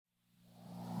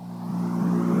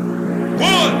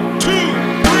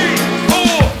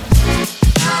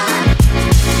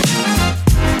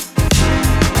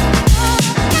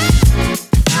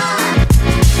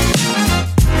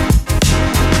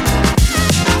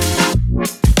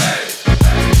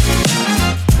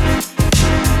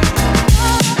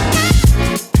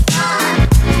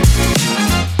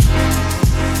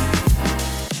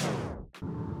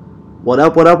What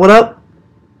up, what up, what up?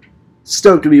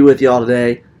 Stoked to be with y'all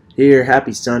today. Here,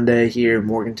 happy Sunday here in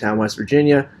Morgantown, West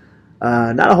Virginia.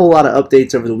 Not a whole lot of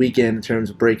updates over the weekend in terms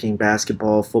of breaking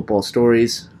basketball, football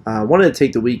stories. Wanted to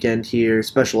take the weekend here,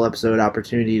 special episode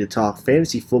opportunity to talk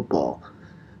fantasy football.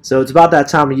 So it's about that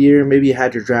time of year. Maybe you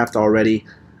had your draft already.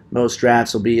 Most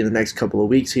drafts will be in the next couple of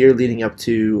weeks here leading up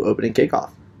to opening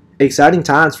kickoff. Exciting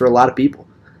times for a lot of people.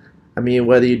 I mean,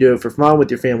 whether you do it for fun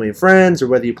with your family and friends or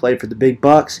whether you play for the big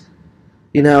bucks,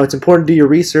 it's important to do your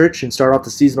research and start off the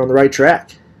season on the right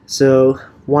track. So,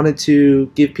 wanted to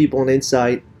give people an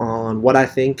insight on what I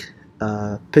think,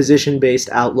 position-based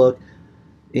outlook,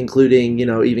 including,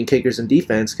 even kickers and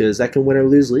defense, because that can win or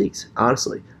lose leagues,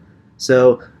 honestly.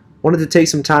 So, wanted to take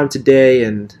some time today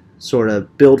and sort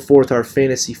of build forth our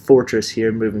fantasy fortress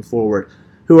here moving forward.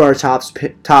 Who are our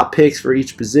top picks for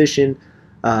each position,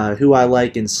 who I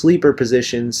like in sleeper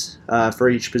positions for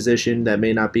each position that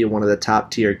may not be one of the top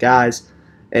tier guys,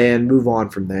 and move on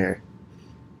from there.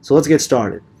 So let's get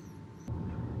started.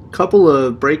 A couple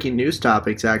of breaking news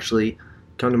topics actually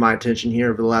come to my attention here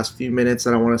over the last few minutes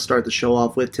that I want to start the show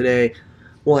off with today.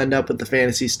 We'll end up with the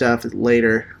fantasy stuff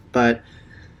later, but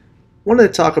wanted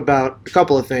to talk about a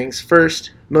couple of things.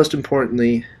 First, most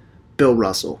importantly, Bill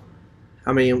Russell.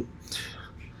 I mean,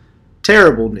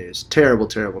 terrible news. Terrible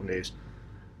news.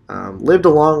 Lived a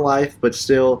long life, but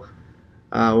still,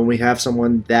 when we have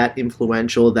someone that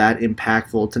influential, that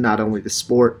impactful to not only the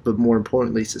sport, but more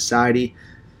importantly, society,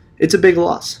 it's a big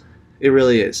loss. It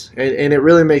really is. And it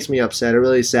really makes me upset. It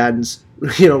really saddens,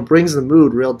 brings the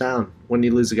mood real down when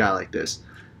you lose a guy like this.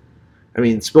 I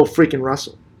mean, it's Bill freaking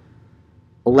Russell.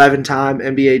 11-time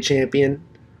NBA champion,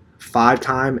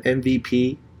 5-time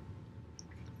MVP.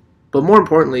 But more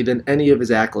importantly than any of his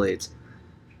accolades,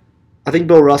 I think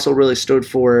Bill Russell really stood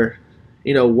for,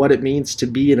 what it means to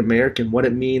be an American, what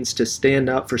it means to stand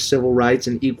up for civil rights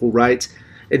and equal rights.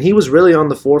 And he was really on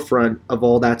the forefront of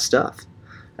all that stuff,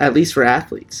 at least for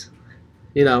athletes.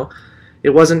 It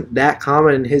wasn't that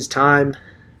common in his time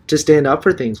to stand up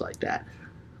for things like that.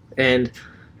 And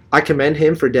I commend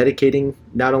him for dedicating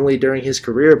not only during his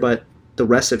career, but the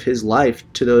rest of his life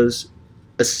to those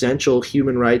essential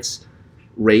human rights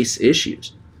race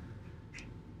issues.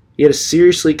 He had a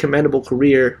seriously commendable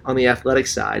career on the athletic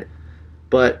side,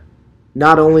 but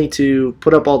not only to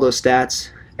put up all those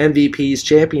stats, MVPs,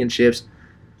 championships,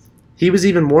 he was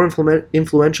even more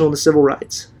influential in the civil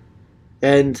rights.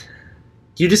 And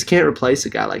you just can't replace a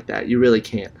guy like that. You really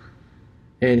can't.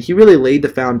 And he really laid the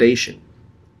foundation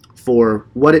for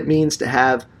what it means to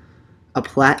have a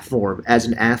platform as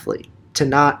an athlete, to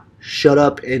not shut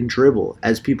up and dribble,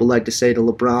 as people like to say to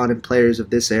LeBron and players of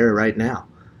this era right now.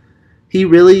 He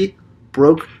really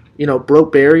broke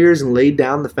barriers and laid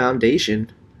down the foundation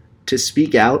to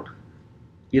speak out,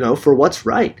 for what's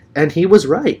right. And he was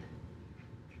right.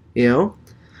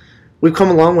 We've come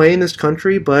a long way in this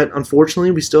country, but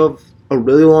unfortunately we still have a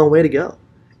really long way to go.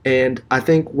 And I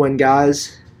think when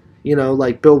guys,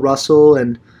 like Bill Russell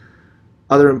and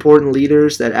other important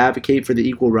leaders that advocate for the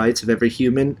equal rights of every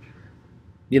human,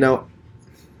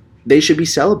 they should be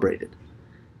celebrated.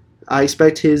 I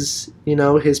expect his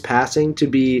passing to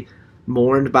be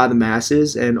mourned by the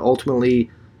masses and ultimately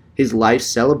his life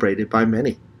celebrated by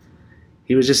many.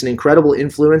 He was just an incredible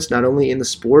influence, not only in the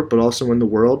sport, but also in the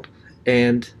world.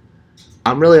 And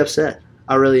I'm really upset.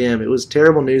 I really am. It was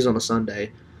terrible news on a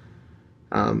Sunday.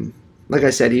 Like I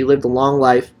said, he lived a long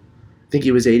life. I think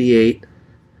he was 88.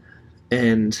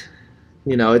 And,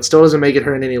 it still doesn't make it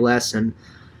hurt any less. And,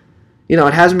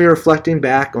 it has me reflecting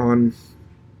back on,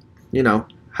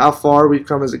 how far we've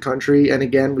come as a country. And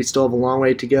again, we still have a long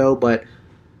way to go. But,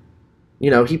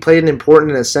 he played an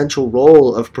important and essential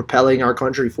role of propelling our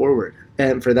country forward.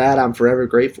 And for that, I'm forever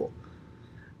grateful.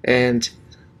 And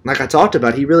like I talked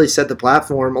about, he really set the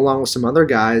platform along with some other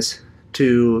guys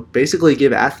to basically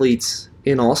give athletes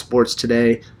in all sports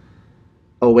today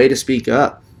a way to speak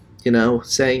up.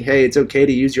 Saying, hey, it's okay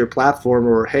to use your platform,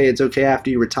 or hey, it's okay after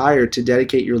you retire to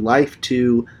dedicate your life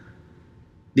to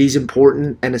these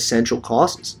important and essential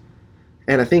causes.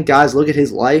 And I think guys look at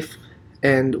his life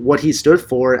and what he stood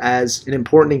for as an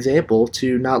important example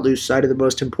to not lose sight of the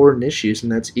most important issues,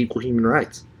 and that's equal human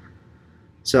rights.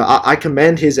 So I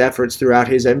commend his efforts throughout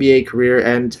his NBA career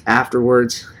and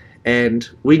afterwards, and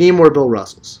we need more Bill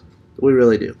Russells. We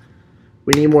really do.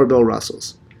 We need more Bill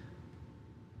Russells.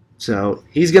 So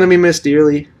he's going to be missed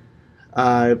dearly.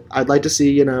 I'd like to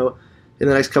see, in the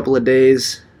next couple of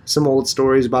days, some old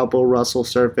stories about Bill Russell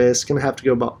surface. Going to have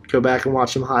to go back and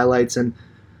watch some highlights and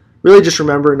really just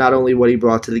remember not only what he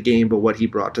brought to the game, but what he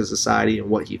brought to society and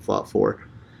what he fought for.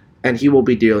 And he will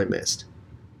be dearly missed.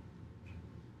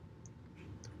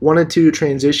 wanted to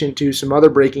transition to some other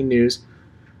breaking news.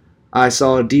 I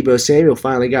saw Deebo Samuel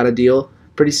finally got a deal,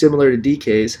 pretty similar to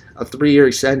DK's, a 3-year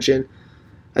extension.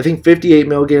 I think 58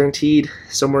 mil guaranteed,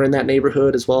 somewhere in that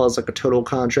neighborhood, as well as like a total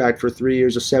contract for 3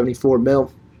 years of 74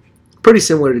 mil. Pretty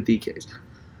similar to DK's.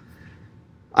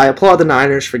 I applaud the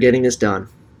Niners for getting this done.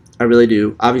 I really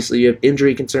do. Obviously, you have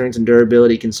injury concerns and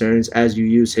durability concerns as you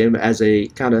use him as a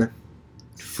kind of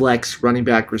flex running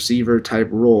back receiver type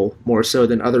role, more so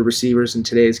than other receivers in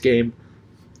today's game.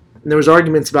 And there was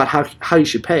arguments about how you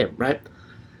should pay him, right?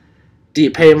 Do you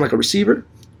pay him like a receiver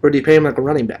or do you pay him like a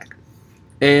running back?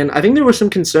 And I think there was some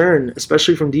concern,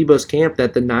 especially from Deebo's camp,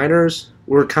 that the Niners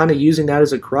were kind of using that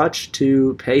as a crutch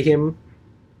to pay him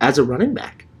as a running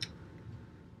back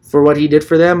for what he did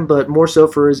for them, but more so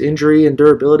for his injury and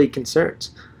durability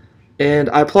concerns. And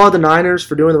I applaud the Niners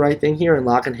for doing the right thing here and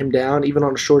locking him down, even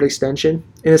on a short extension.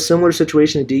 In a similar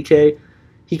situation to DK,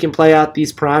 he can play out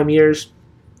these prime years.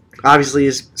 Obviously,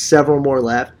 there's several more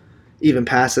left, even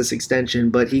past this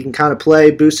extension, but he can kind of play,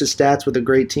 boost his stats with a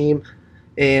great team,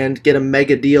 and get a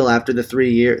mega deal after the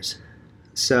 3 years.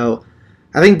 So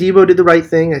I think Deebo did the right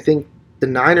thing. I think the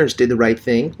Niners did the right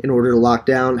thing in order to lock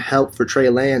down help for Trey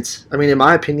Lance. I mean, in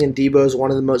my opinion, Deebo is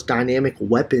one of the most dynamic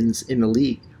weapons in the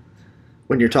league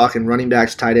when you're talking running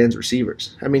backs, tight ends,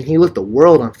 receivers. I mean, he lit the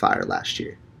world on fire last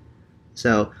year.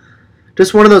 So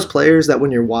just one of those players that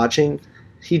when you're watching,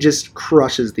 he just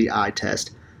crushes the eye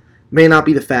test. May not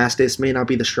be the fastest, may not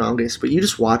be the strongest, but you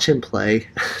just watch him play.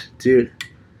 Dude,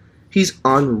 he's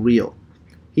unreal.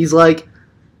 He's like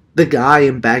the guy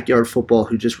in backyard football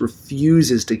who just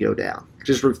refuses to go down.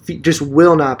 Just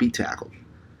will not be tackled.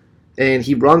 And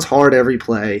he runs hard every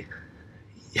play.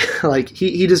 Like,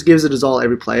 he just gives it his all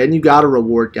every play. And you got to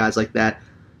reward guys like that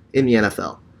in the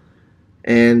NFL.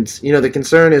 And, the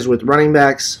concern is with running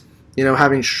backs,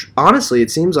 having, honestly,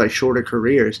 it seems like shorter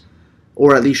careers,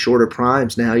 or at least shorter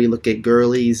primes now. You look at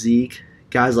Gurley, Zeke,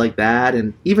 guys like that,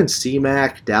 and even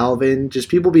C-Mac, Dalvin, just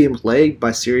people being plagued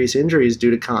by serious injuries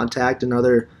due to contact and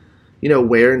other,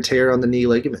 wear and tear on the knee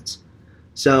ligaments.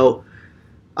 So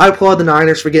I applaud the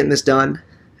Niners for getting this done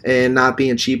and not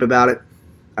being cheap about it.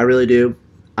 I really do.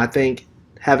 I think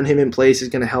having him in place is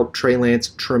going to help Trey Lance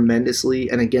tremendously.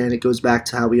 And again, it goes back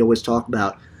to how we always talk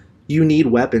about you need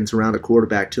weapons around a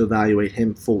quarterback to evaluate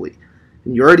him fully.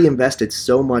 And you already invested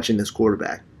so much in this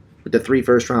quarterback with the 3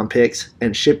 first-round picks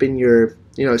and shipping your,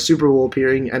 Super Bowl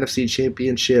appearing, NFC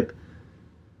Championship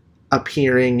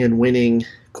appearing and winning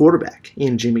quarterback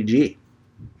in Jimmy G.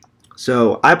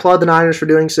 So I applaud the Niners for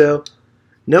doing so.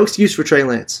 No excuse for Trey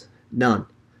Lance. None.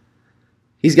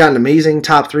 He's got an amazing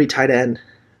top 3 tight end.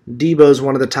 Deebo's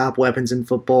one of the top weapons in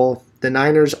football. The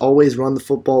Niners always run the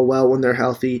football well when they're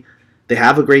healthy. They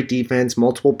have a great defense,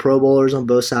 multiple Pro Bowlers on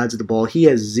both sides of the ball. He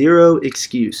has zero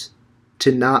excuse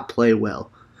to not play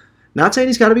well. Not saying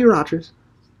he's got to be Rodgers.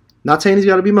 Not saying he's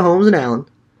got to be Mahomes and Allen.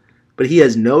 But he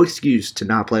has no excuse to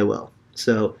not play well.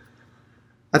 So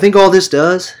I think all this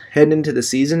does, heading into the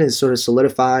season, is sort of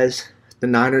solidifies the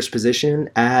Niners' position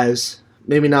as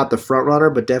maybe not the front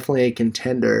runner, but definitely a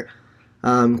contender.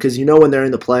 Because when they're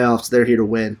in the playoffs, they're here to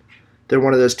win. They're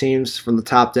one of those teams from the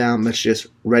top down that's just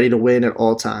ready to win at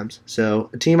all times. So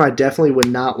a team I definitely would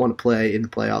not want to play in the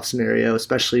playoff scenario,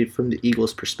 especially from the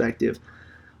Eagles' perspective.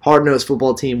 Hard-nosed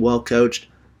football team, well-coached,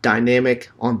 dynamic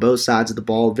on both sides of the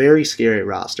ball, very scary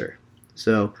roster.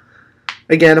 So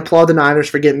again, applaud the Niners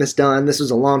for getting this done. This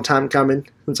was a long time coming.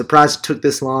 I'm surprised it took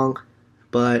this long.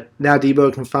 But now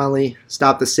Deebo can finally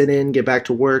stop the sit-in, get back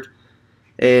to work,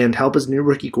 and help his new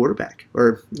rookie quarterback.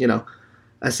 Or,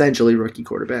 essentially rookie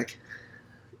quarterback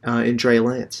in Trey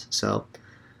Lance. So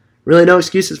really no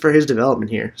excuses for his development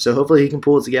here. So hopefully he can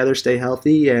pull it together, stay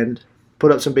healthy, and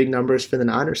put up some big numbers for the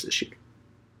Niners this year.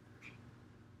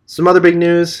 Some other big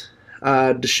news.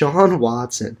 Deshaun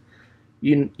Watson.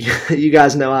 You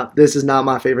guys know this is not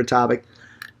my favorite topic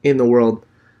in the world.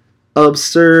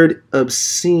 Absurd,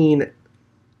 obscene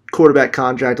quarterback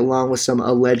contract along with some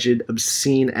alleged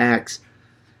obscene acts.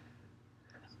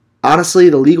 Honestly,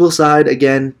 the legal side,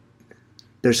 again,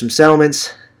 there's some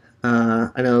settlements. I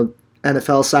know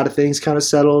NFL side of things kind of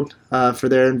settled for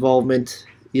their involvement,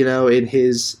 in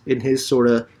his sort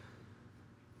of,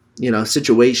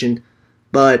 situation.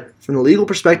 But from the legal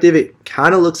perspective, it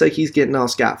kind of looks like he's getting all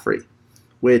scot-free,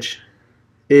 which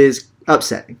is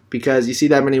upsetting because you see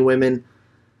that many women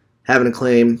having a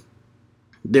claim.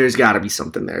 There's got to be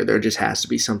something there. There just has to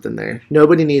be something there.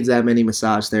 Nobody needs that many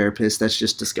massage therapists. That's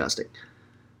just disgusting.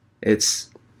 It's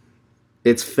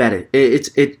fetid.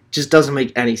 It just doesn't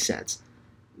make any sense.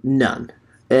 None.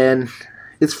 And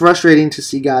it's frustrating to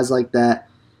see guys like that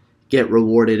get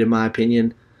rewarded, in my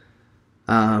opinion.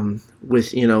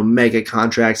 with, mega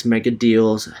contracts, mega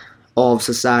deals, all of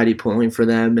society pulling for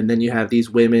them, and then you have these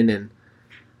women, and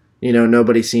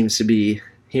nobody seems to be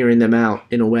hearing them out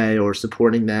in a way or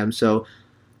supporting them. So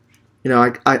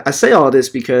I say all this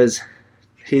because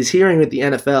his hearing with the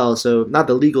NFL, so not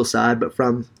the legal side, but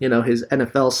from his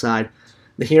NFL side,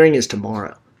 the hearing is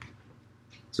tomorrow.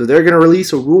 So they're going to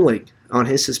release a ruling on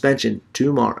his suspension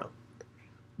tomorrow.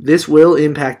 This will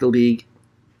impact the league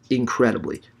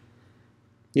incredibly.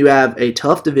 You have a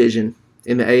tough division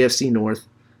in the AFC North.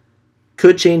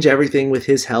 Could change everything with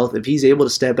his health if he's able to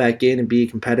step back in and be a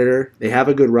competitor. They have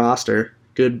a good roster,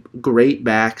 great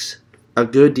backs, a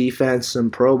good defense, some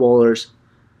Pro Bowlers.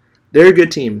 They're a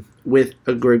good team with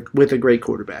a great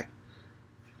quarterback.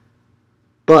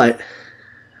 But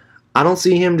I don't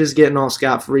see him just getting off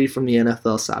scot-free from the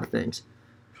NFL side of things.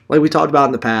 Like we talked about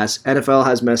in the past, NFL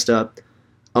has messed up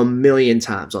a million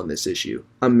times on this issue.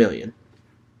 A million.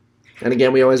 And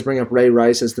again, we always bring up Ray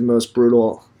Rice as the most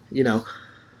brutal,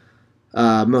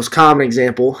 most common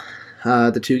example.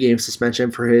 The 2-game suspension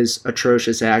for his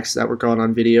atrocious acts that were caught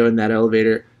on video in that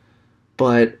elevator.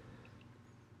 But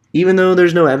even though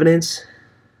there's no evidence,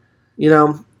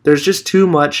 there's just too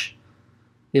much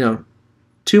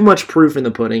proof in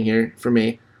the pudding here for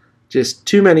me. Just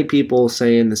too many people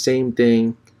saying the same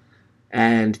thing.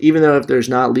 And even though if there's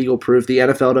not legal proof, the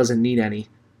NFL doesn't need any.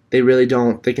 They really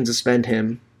don't. They can suspend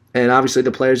him. And obviously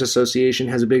the Players Association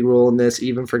has a big role in this,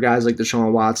 even for guys like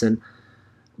Deshaun Watson.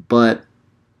 But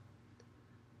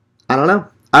I don't know.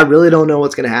 I really don't know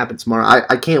what's going to happen tomorrow.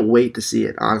 I can't wait to see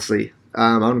it, honestly.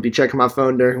 I'm going to be checking my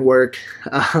phone during work,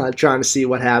 trying to see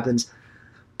what happens.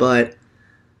 But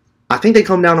I think they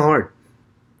come down hard.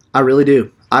 I really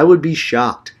do. I would be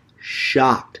shocked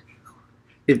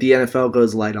if the NFL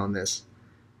goes light on this.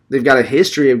 They've got a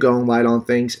history of going light on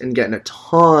things and getting a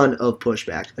ton of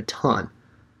pushback, a ton.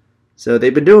 So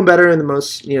they've been doing better in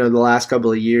the last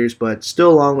couple of years, but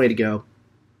still a long way to go.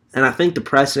 And I think the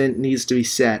precedent needs to be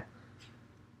set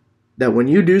that when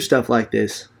you do stuff like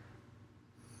this,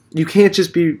 you can't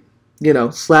just be,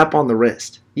 slap on the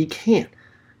wrist. You can't.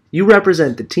 You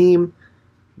represent the team,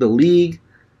 the league.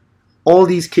 All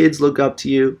these kids look up to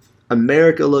you.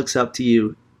 America looks up to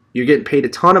you. You're getting paid a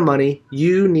ton of money.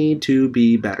 You need to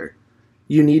be better.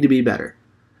 You need to be better.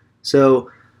 So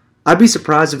I'd be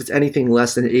surprised if it's anything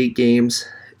less than 8 games.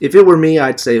 If it were me,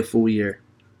 I'd say a full year.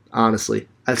 Honestly,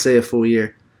 I'd say a full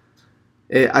year.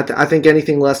 I think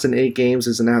anything less than 8 games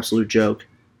is an absolute joke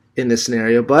in this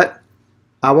scenario. But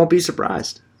I won't be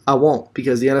surprised. I won't,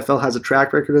 because the NFL has a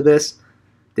track record of this.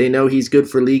 They know he's good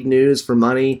for league news, for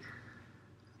money.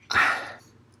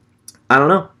 I don't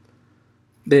know.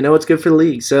 They know it's good for the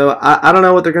league. So I don't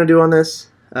know what they're going to do on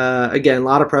this. Again, a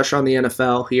lot of pressure on the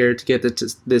NFL here to get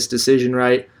this decision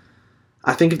right.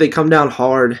 I think if they come down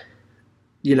hard,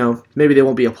 maybe they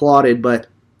won't be applauded, but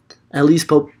at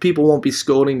least people won't be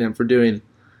scolding them for doing,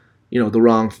 the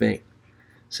wrong thing.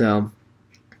 So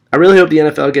I really hope the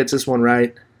NFL gets this one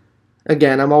right.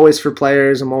 Again, I'm always for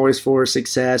players. I'm always for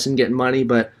success and getting money,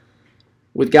 but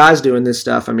with guys doing this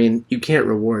stuff, you can't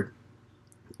reward.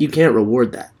 You can't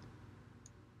reward that.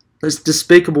 It's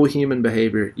despicable human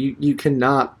behavior. You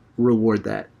cannot reward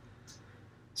that.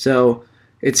 So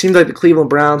it seems like the Cleveland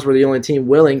Browns were the only team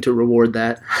willing to reward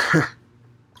that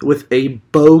with a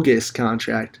bogus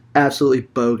contract. Absolutely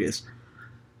bogus.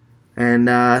 And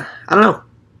I don't know.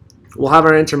 We'll have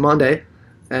our answer Monday,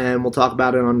 and we'll talk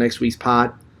about it on next week's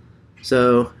pod.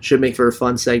 So should make for a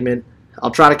fun segment.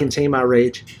 I'll try to contain my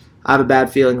rage. I have a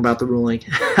bad feeling about the ruling.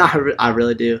 I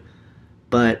really do.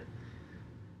 But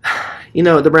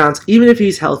the Browns, even if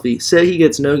he's healthy, say he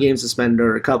gets no game suspended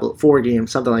or 4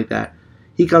 games, something like that.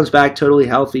 He comes back totally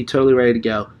healthy, totally ready to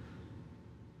go.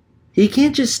 He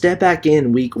can't just step back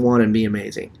in week 1 and be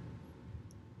amazing.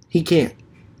 He can't.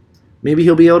 Maybe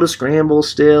he'll be able to scramble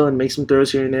still and make some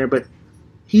throws here and there, but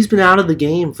he's been out of the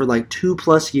game for like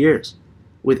 2+ years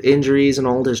with injuries and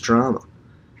all this drama.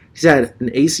 He's had an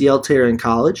ACL tear in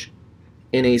college,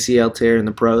 an ACL tear in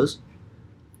the pros,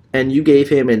 and you gave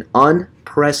him an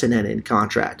unprecedented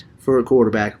contract for a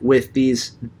quarterback with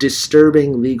these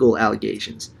disturbing legal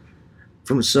allegations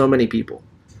from so many people.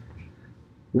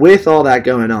 With all that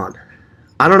going on,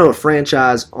 I don't know a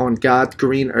franchise on God's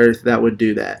green earth that would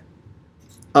do that.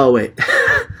 Oh, wait.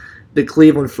 The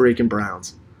Cleveland freaking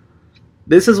Browns.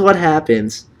 This is what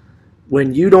happens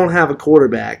when you don't have a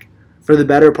quarterback for the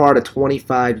better part of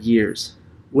 25 years.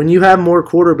 When you have more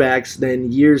quarterbacks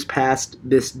than years past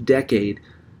this decade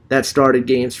that started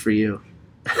games for you.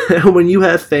 When you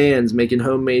have fans making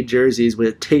homemade jerseys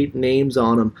with taped names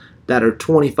on them that are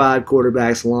 25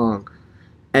 quarterbacks long,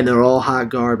 and they're all hot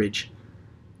garbage.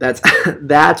 That's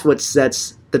that's what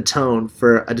sets the tone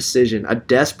for a decision, a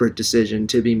desperate decision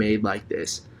to be made like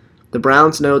this. The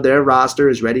Browns know their roster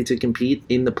is ready to compete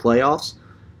in the playoffs,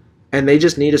 and they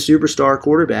just need a superstar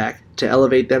quarterback to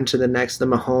elevate them to the next, the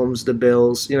Mahomes, the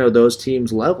Bills, those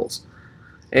teams' levels.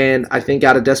 And I think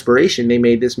out of desperation, they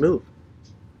made this move.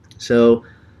 So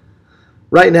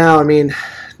right now, I mean,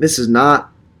 this is not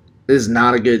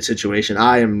a good situation.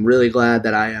 I am really glad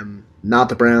that I am not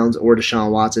the Browns or Deshaun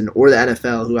Watson or the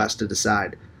NFL who has to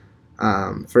decide,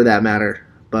 for that matter.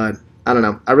 But I don't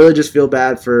know. I really just feel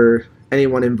bad for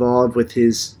anyone involved with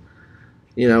his,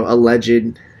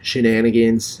 alleged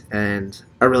shenanigans, and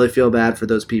I really feel bad for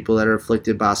those people that are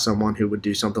afflicted by someone who would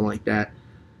do something like that.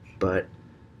 But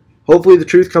hopefully the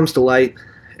truth comes to light,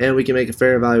 and we can make a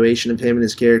fair evaluation of him and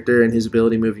his character and his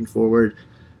ability moving forward.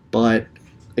 But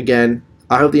again,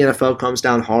 I hope the NFL comes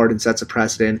down hard and sets a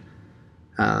precedent.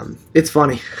 It's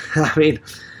funny. I mean,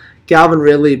 Calvin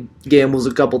Ridley gambles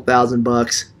a couple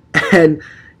 $1,000, and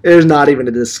there's not even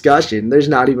a discussion. There's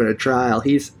not even a trial.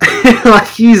 He's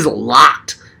he's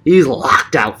locked. He's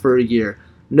locked out for a year.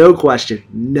 No question.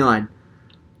 None.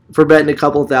 For betting a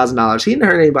couple $1,000. He didn't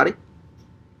hurt anybody.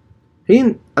 He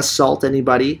didn't assault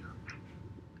anybody.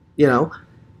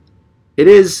 It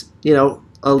is,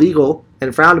 illegal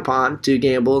and frowned upon to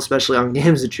gamble, especially on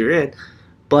games that you're in.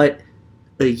 But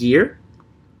a year?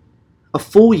 A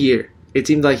full year. It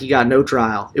seemed like he got no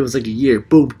trial. It was like a year.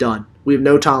 Boom, done. We have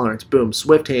no tolerance. Boom.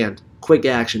 Swift hand. Quick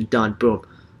action. Done. Boom.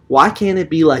 Why can't it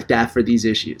be like that for these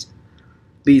issues?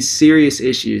 These serious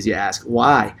issues, you ask.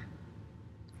 Why?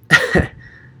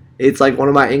 It's like one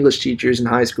of my English teachers in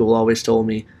high school always told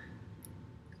me,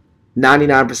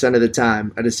 99% of the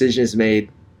time, a decision is made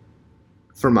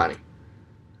for money.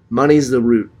 Money's the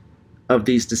root of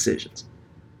these decisions.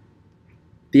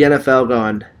 The NFL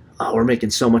going, oh, we're making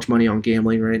so much money on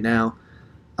gambling right now.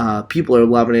 People are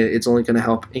loving it. It's only going to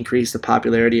help increase the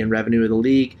popularity and revenue of the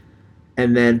league.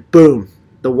 And then, boom,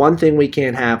 the one thing we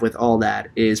can't have with all that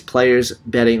is players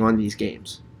betting on these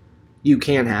games. You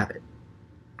can't have it.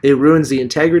 It ruins the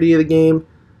integrity of the game.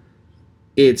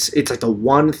 It's like the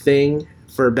one thing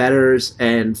for bettors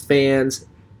and fans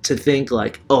to think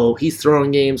like, oh, he's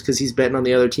throwing games because he's betting on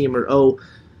the other team, or oh,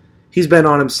 he's betting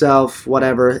on himself,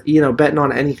 whatever, betting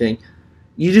on anything.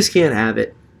 You just can't have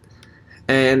it.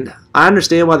 And I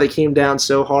understand why they came down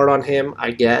so hard on him,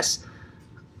 I guess.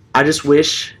 I just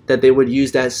wish that they would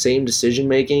use that same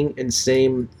decision-making and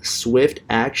same swift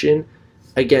action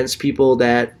against people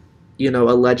that,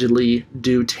 allegedly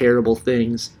do terrible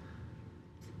things,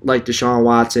 like Deshaun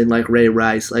Watson, like Ray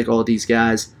Rice, like all these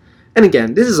guys. And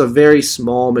again, this is a very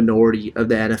small minority of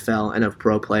the NFL and of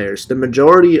pro players. The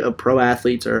majority of pro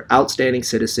athletes are outstanding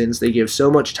citizens. They give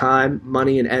so much time,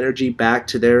 money, and energy back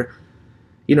to their,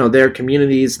 their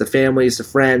communities, the families, the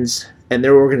friends, and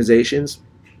their organizations.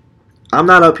 I'm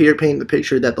not up here painting the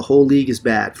picture that the whole league is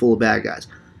bad, full of bad guys.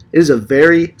 It is a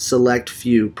very select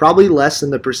few, probably less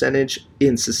than the percentage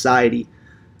in society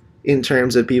in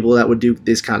terms of people that would do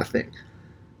this kind of thing.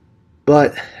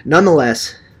 But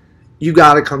nonetheless, you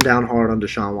got to come down hard on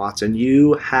Deshaun Watson.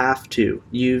 You have to.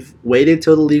 You've waited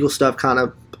till the legal stuff kind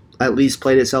of at least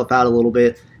played itself out a little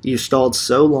bit. You've stalled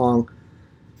so long.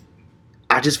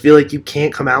 I just feel like you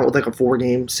can't come out with like a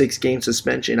 4-game, 6-game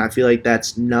suspension. I feel like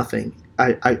that's nothing.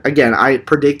 I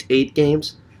predict 8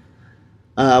 games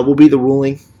will be the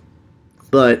ruling.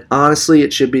 But honestly,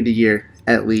 it should be the year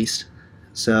at least.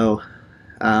 So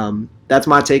that's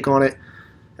my take on it.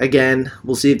 Again,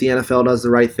 we'll see if the NFL does the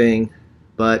right thing.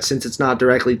 But since it's not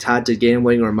directly tied to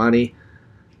gambling or money,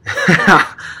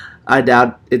 I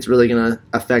doubt it's really going to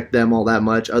affect them all that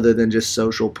much other than just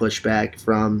social pushback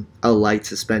from a light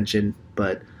suspension.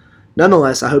 But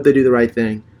nonetheless, I hope they do the right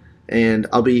thing. And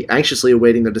I'll be anxiously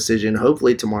awaiting the decision,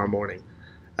 hopefully tomorrow morning.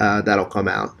 That'll come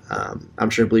out. I'm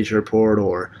sure Bleacher Report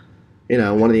or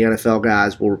one of the NFL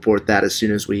guys will report that as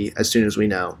soon as we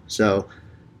know. So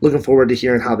looking forward to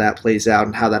hearing how that plays out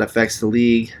and how that affects the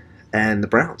league and the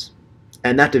Browns.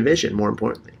 And that division, more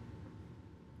importantly.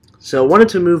 So I wanted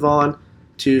to move on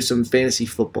to some fantasy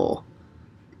football.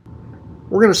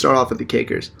 We're going to start off with the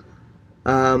kickers.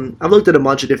 I've looked at a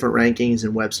bunch of different rankings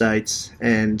and websites,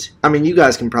 and I mean, you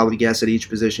guys can probably guess at each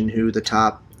position who the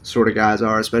top sort of guys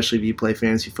are, especially if you play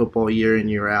fantasy football year in,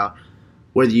 year out.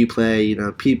 Whether you play,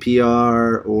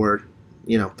 PPR or,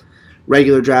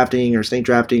 regular drafting or snake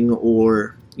drafting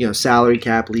or, salary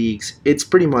cap leagues, it's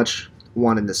pretty much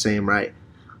one and the same, right?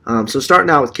 So starting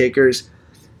out with kickers,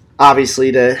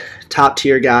 obviously the top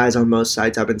tier guys on most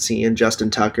sites I've been seeing, Justin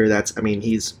Tucker,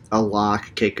 he's a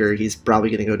lock kicker. He's probably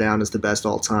going to go down as the best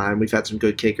all time. We've had some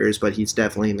good kickers, but he's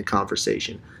definitely in the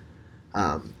conversation.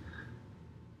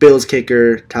 Bills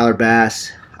kicker, Tyler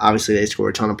Bass. Obviously, they score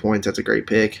a ton of points. That's a great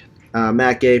pick.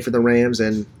 Matt Gay for the Rams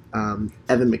and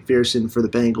Evan McPherson for the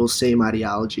Bengals. Same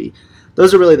ideology.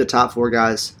 Those are really the top 4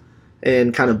 guys.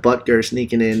 And kind of Butker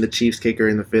sneaking in the Chiefs kicker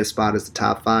in the 5th spot as the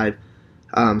top 5.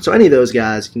 So any of those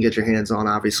guys you can get your hands on.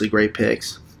 Obviously, great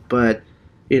picks. But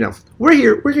we're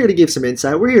here to give some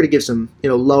insight. We're here to give some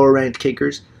lower ranked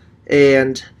kickers,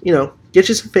 and get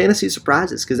you some fantasy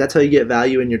surprises, because that's how you get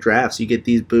value in your drafts. You get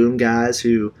these boom guys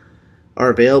who are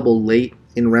available late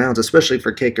in rounds, especially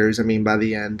for kickers. I mean, by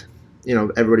the end,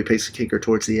 everybody picks a kicker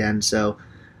towards the end, so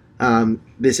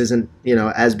this isn't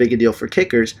as big a deal for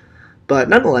kickers. But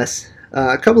nonetheless,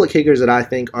 a couple of kickers that I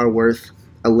think are worth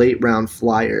a late round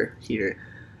flyer here.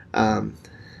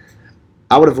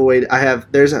 I would avoid.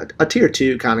 There's a tier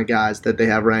 2 kind of guys that they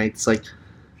have ranked. It's like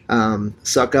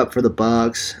Suck Up for the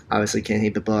Bucks. Obviously, can't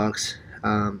hate the Bucks.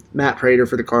 Matt Prater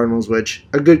for the Cardinals, which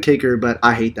a good kicker, but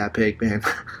I hate that pick, man.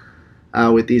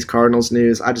 With these Cardinals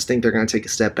news, I just think they're going to take a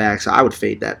step back, so I would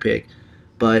fade that pick.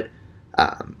 But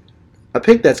a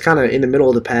pick that's kind of in the middle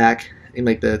of the pack, in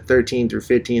like the 13 through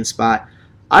 15 spot,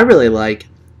 I really like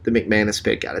the McManus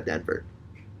pick out of Denver.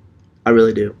 I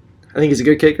really do. I think he's a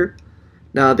good kicker.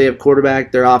 Now that they have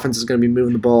quarterback, their offense is going to be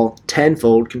moving the ball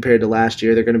tenfold compared to last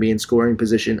year. They're going to be in scoring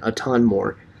position a ton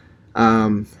more.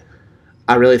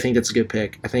 I really think it's a good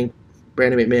pick. I think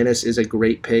Brandon McManus is a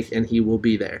great pick, and he will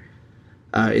be there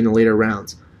in the later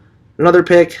rounds. Another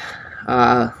pick,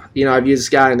 I've used this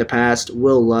guy in the past,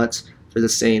 Will Lutz for the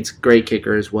Saints. Great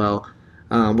kicker as well.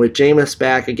 With Jameis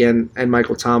back again and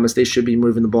Michael Thomas, they should be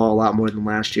moving the ball a lot more than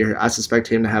last year. I suspect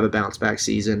him to have a bounce-back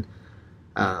season.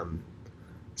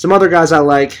 Some other guys I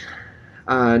like,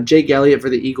 Jake Elliott for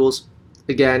the Eagles.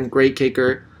 Again, great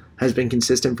kicker, has been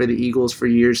consistent for the Eagles for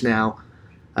years now.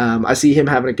 I see him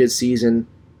having a good season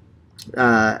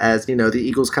as the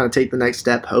Eagles kind of take the next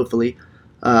step, hopefully,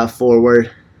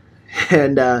 forward.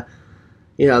 And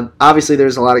obviously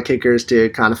there's a lot of kickers to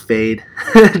kind of fade.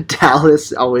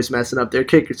 Dallas always messing up their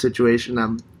kicker situation.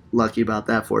 I'm lucky about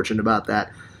that, fortunate about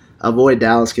that. Avoid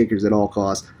Dallas kickers at all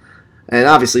costs. And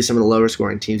obviously some of the lower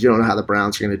scoring teams, you don't know how the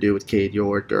Browns are going to do with Cade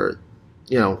York, or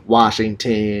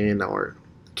Washington or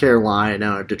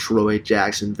Carolina or Detroit,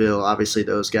 Jacksonville. Obviously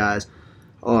those guys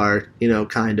are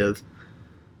kind of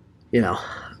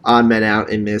odd men out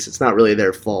in this. It's not really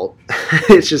their fault.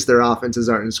 It's just their offenses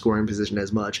aren't in scoring position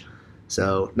as much,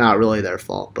 so not really their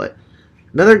fault. But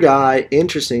another guy,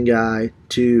 interesting guy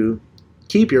to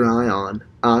keep your eye on,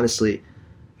 honestly.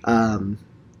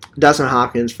 Dustin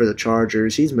Hopkins for the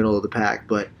Chargers. He's middle of the pack,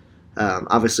 but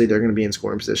obviously they're going to be in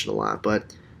scoring position a lot.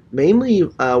 But mainly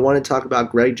want to talk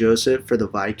about Greg Joseph for the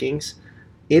Vikings.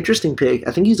 Interesting pick.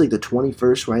 I think he's like the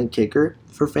 21st ranked kicker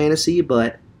for fantasy,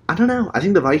 but I don't know. I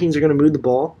think the Vikings are going to move the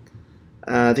ball.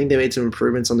 I think they made some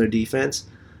improvements on their defense.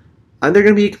 And they're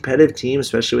going to be a competitive team,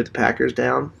 especially with the Packers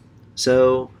down.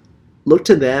 So look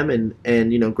to them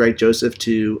and Greg Joseph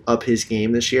to up his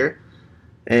game this year.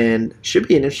 And should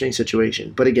be an interesting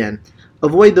situation. But again,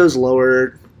 avoid those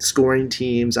lower scoring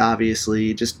teams,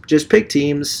 obviously. Just pick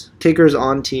teams, kickers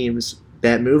on teams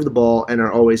that move the ball and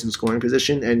are always in scoring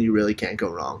position, and you really can't go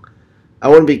wrong. I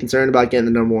wouldn't be concerned about getting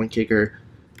the number 1 kicker.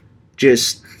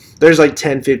 There's like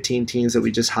 10, 15 teams that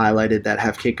we just highlighted that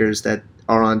have kickers that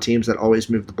are on teams that always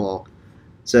move the ball.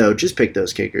 So just pick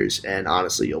those kickers, and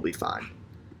honestly, you'll be fine.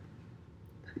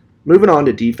 Moving on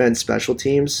to defense, special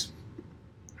teams.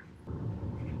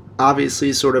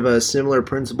 Obviously, sort of a similar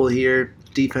principle here.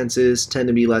 Defenses tend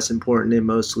to be less important in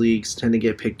most leagues, tend to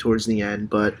get picked towards the end,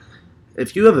 but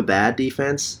if you have a bad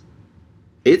defense,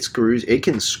 it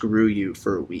can screw you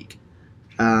for a week.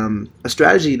 A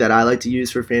strategy that I like to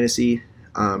use for fantasy,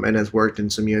 and has worked in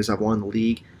some years I've won the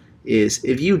league, is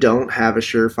if you don't have a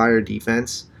surefire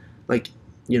defense, like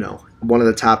one of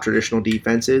the top traditional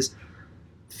defenses,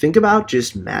 think about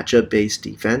just matchup-based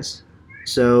defense.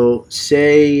 So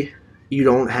say you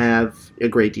don't have a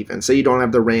great defense. Say you don't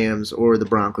have the Rams or the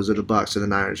Broncos or the Bucks or the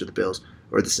Niners or the Bills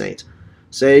or the Saints.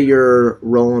 Say you're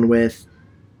rolling with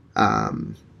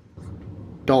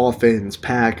Dolphins,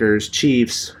 Packers,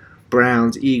 Chiefs,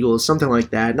 Browns, Eagles, something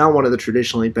like that. Not one of the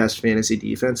traditionally best fantasy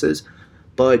defenses,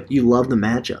 but you love the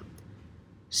matchup.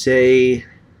 Say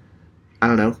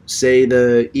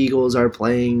the Eagles are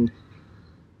playing,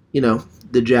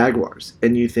 the Jaguars,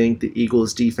 and you think the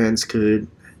Eagles defense could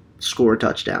score a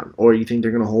touchdown, or you think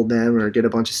they're going to hold them or get a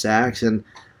bunch of sacks, and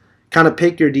kind of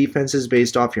pick your defenses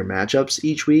based off your matchups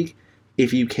each week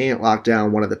if you can't lock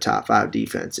down one of the top 5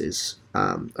 defenses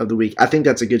of the week. I think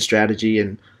that's a good strategy,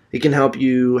 and it can help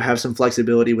you have some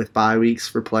flexibility with bye weeks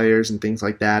for players and things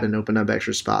like that, and open up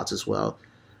extra spots as well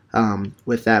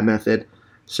with that method.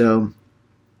 So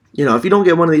if you don't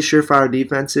get one of these surefire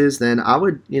defenses, then I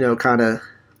would, kind of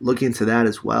look into that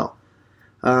as well.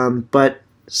 But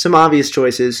some obvious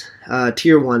choices,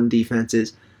 tier 1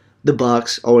 defenses. The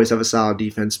Bucs always have a solid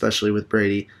defense, especially with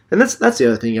Brady. And that's the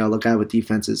other thing you gotta look at with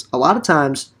defenses. A lot of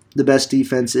times, the best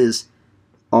defenses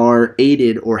are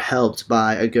aided or helped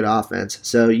by a good offense.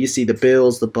 So you see the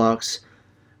Bills, the Bucs,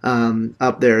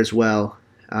 up there as well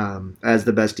as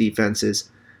the best defenses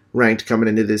ranked coming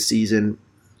into this season.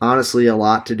 Honestly, a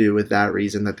lot to do with that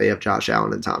reason that they have Josh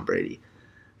Allen and Tom Brady.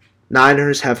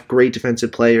 Niners have great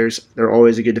defensive players. They're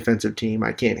always a good defensive team.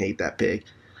 I can't hate that pick.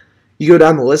 You go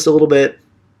down the list a little bit.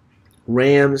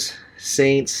 Rams,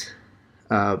 Saints,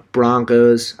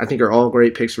 Broncos, I think are all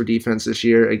great picks for defense this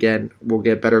year. Again, we'll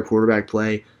get better quarterback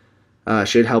play.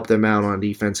 Should help them out on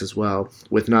defense as well,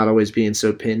 with not always being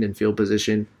so pinned in field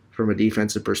position from a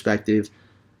defensive perspective.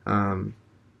 Some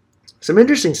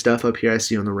interesting stuff up here I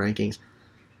see on the rankings.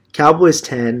 Cowboys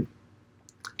 10,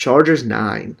 Chargers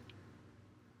 9,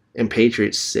 and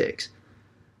Patriots 6.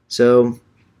 So,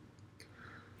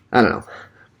 I don't know.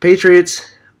 Patriots,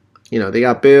 they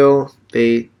got Bill.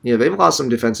 They've lost some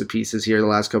defensive pieces here the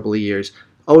last couple of years.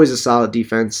 Always a solid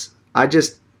defense.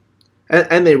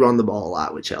 And they run the ball a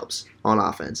lot, which helps on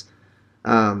offense.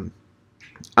 I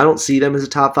don't see them as a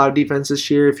top 5 defense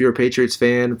this year. If you're a Patriots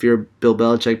fan, if you're a Bill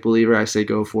Belichick believer, I say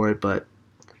go for it. But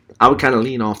I would kind of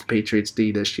lean off the Patriots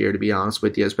D this year, to be honest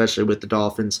with you, especially with the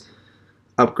Dolphins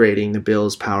upgrading, the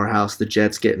Bills powerhouse, the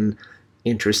Jets getting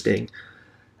interesting.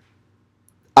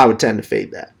 I would tend to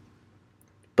fade that.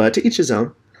 But to each his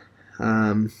own.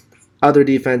 Other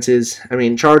defenses,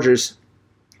 Chargers,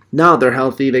 now they're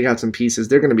healthy, they got some pieces,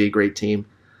 they're going to be a great team.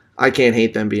 I can't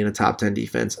hate them being a top 10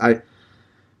 defense.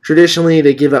 Traditionally,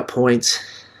 they give up points,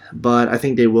 but I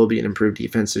think they will be an improved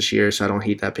defense this year, so I don't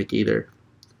hate that pick either.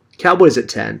 Cowboys at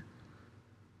 10.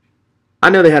 I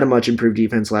know they had a much improved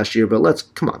defense last year, but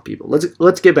come on, people.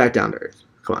 Let's get back down to earth.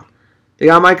 Come on. They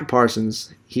got Micah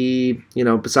Parsons. He,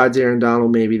 besides Aaron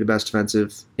Donald, maybe the best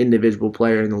defensive individual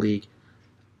player in the league.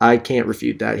 I can't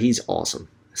refute that. He's awesome.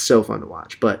 So fun to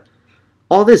watch. But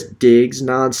all this Diggs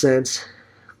nonsense,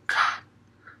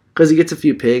 because he gets a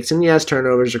few picks, and yes,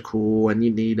 turnovers are cool, and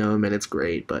you need them, and it's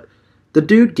great, but the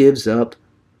dude gives up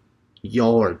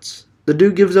yards.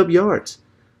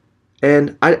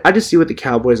 And I just see with the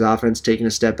Cowboys offense taking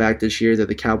a step back this year that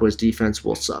the Cowboys defense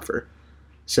will suffer.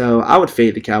 So I would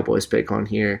fade the Cowboys pick on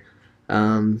here,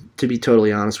 to be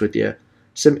totally honest with you.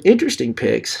 Some interesting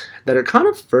picks that are kind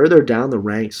of further down the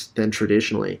ranks than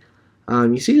traditionally.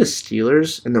 You see the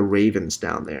Steelers and the Ravens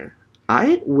down there.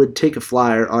 I would take a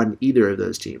flyer on either of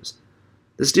those teams.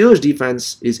 The Steelers'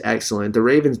 defense is excellent. The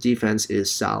Ravens' defense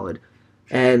is solid.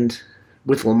 And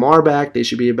with Lamar back, they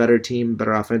should be a better team,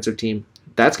 better offensive team.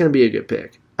 That's going to be a good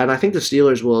pick. And I think the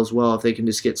Steelers will as well if they can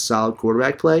just get solid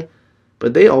quarterback play.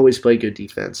 But they always play good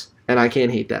defense, and I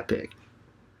can't hate that pick.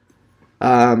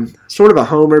 Sort of a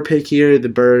homer pick here, the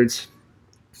Birds.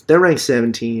 They're ranked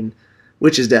 17,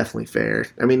 which is definitely fair.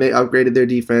 They upgraded their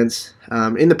defense.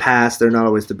 In the past, they're not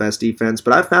always the best defense,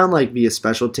 but I found via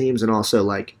special teams and also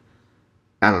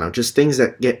just things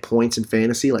that get points in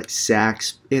fantasy, like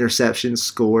sacks, interceptions,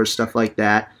 scores, stuff like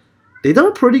that. They've done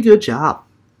a pretty good job.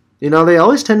 They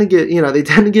always tend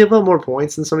to give up more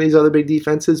points than some of these other big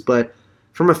defenses, but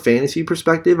from a fantasy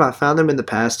perspective, I found them in the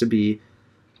past to be,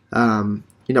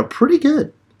 pretty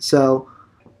good. So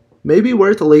maybe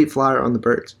worth a late flyer on the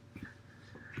Birds.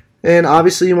 And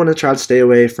obviously, you want to try to stay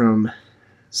away from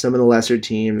some of the lesser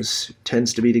teams.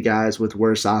 Tends to be the guys with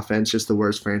worse offense, just the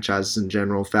worst franchises in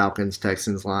general. Falcons,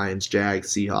 Texans, Lions,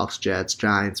 Jags, Seahawks, Jets,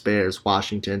 Giants, Bears,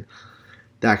 Washington,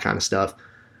 that kind of stuff.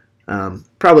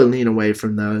 Probably lean away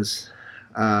from those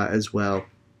as well.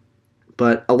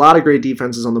 But a lot of great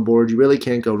defenses on the board. You really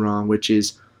can't go wrong, which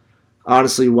is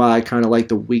honestly why I kind of like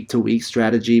the week-to-week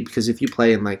strategy, because if you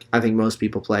play in, I think most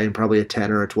people play in probably a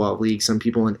 10 or a 12 league, some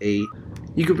people in 8,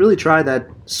 you could really try that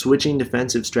switching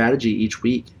defensive strategy each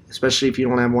week, especially if you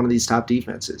don't have one of these top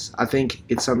defenses. I think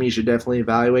it's something you should definitely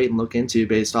evaluate and look into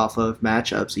based off of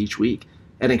matchups each week,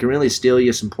 and it can really steal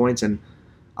you some points and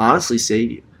honestly save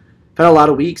you. I've had a lot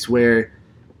of weeks where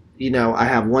I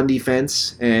have one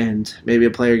defense and maybe a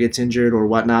player gets injured or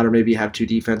whatnot, or maybe you have 2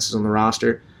 defenses on the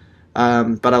roster.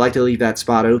 But I like to leave that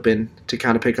spot open to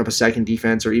kind of pick up a second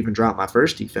defense or even drop my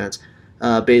first defense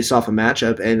based off a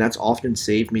matchup, and that's often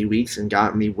saved me weeks and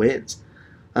gotten me wins.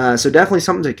 So definitely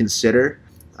something to consider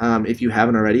if you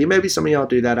haven't already. Maybe some of y'all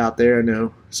do that out there. I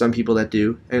know some people that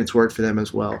do, and it's worked for them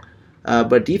as well.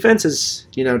 But defenses,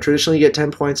 traditionally get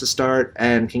 10 points to start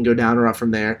and can go down or up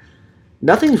from there.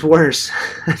 Nothing's worse.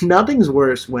 Nothing's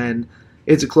worse when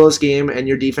it's a close game and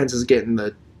your defense is getting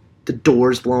the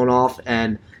doors blown off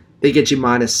and they get you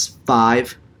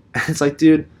 -5. And it's like,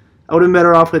 dude, I would have been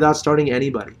better off without starting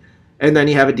anybody. And then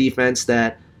you have a defense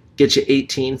that gets you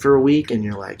 18 for a week, and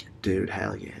you're like, dude,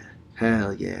 hell yeah.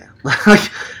 Hell yeah. Like,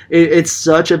 it's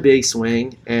such a big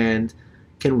swing and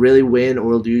can really win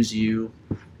or lose you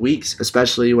weeks,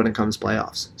 especially when it comes to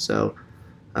playoffs. So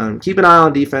keep an eye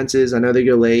on defenses. I know they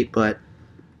go late, but,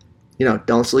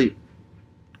 don't sleep.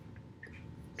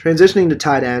 Transitioning to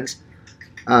tight ends,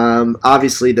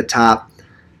 obviously the top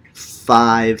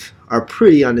 5 are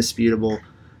pretty undisputable.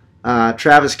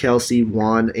 Travis Kelce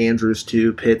 1, Andrews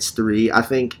 2, Pitts 3. I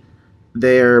think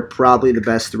they're probably the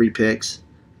best 3 picks.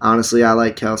 Honestly, I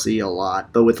like Kelce a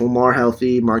lot. But with Lamar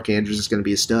healthy, Mark Andrews is going to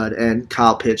be a stud. And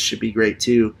Kyle Pitts should be great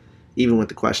too, even with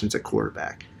the questions at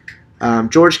quarterback.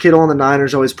 George Kittle on the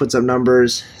Niners always puts up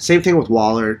numbers. Same thing with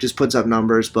Waller, just puts up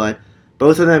numbers. But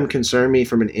both of them concern me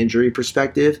from an injury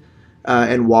perspective.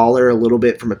 And Waller a little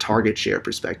bit from a target share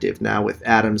perspective now with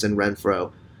Adams and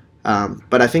Renfro.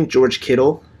 But I think George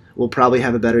Kittle will probably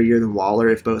have a better year than Waller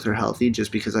if both are healthy,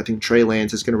 just because I think Trey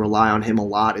Lance is going to rely on him a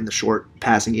lot in the short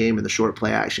passing game and the short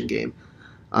play action game.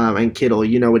 And Kittle,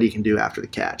 you know what he can do after the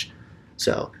catch.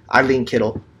 So I lean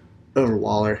Kittle over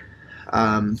Waller.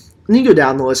 And you go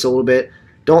down the list a little bit.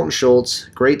 Dalton Schultz,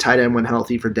 great tight end when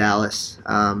healthy for Dallas.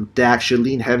 Dak should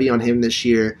lean heavy on him this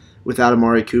year without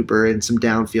Amari Cooper and some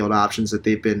downfield options that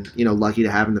they've been, lucky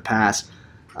to have in the past.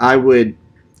 I would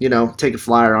take a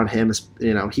flyer on him.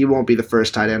 He won't be the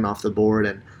first tight end off the board.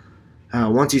 And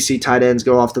once you see tight ends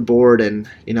go off the board and,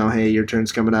 hey, your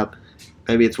turn's coming up,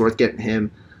 maybe it's worth getting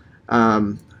him.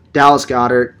 Dallas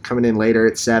Goedert coming in later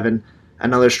at 7.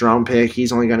 Another strong pick.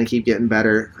 He's only going to keep getting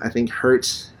better. I think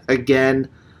Hurts, again,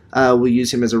 will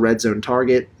use him as a red zone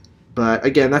target. But,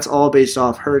 again, that's all based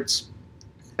off Hurts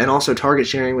and also target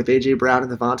sharing with A.J. Brown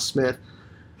and Devonta Smith.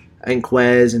 And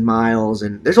Quez and Miles,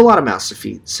 and there's a lot of mouths to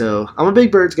feed. So I'm a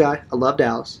big Birds guy. I love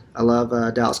Dallas. I love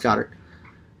Dallas Goedert.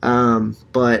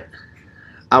 But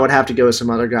I would have to go with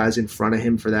some other guys in front of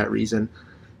him for that reason.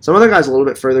 Some other guys a little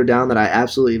bit further down that I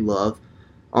absolutely love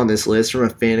on this list from a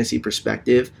fantasy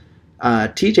perspective.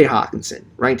 T.J. Hawkinson,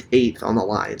 ranked 8th on the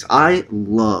Lions. I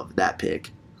love that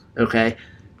pick. Okay?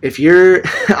 If you're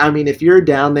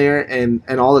down there and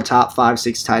all the top 5,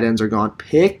 6 tight ends are gone,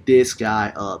 pick this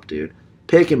guy up, dude.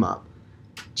 Pick him up.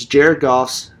 It's Jared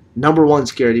Goff's number 1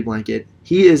 security blanket.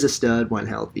 He is a stud when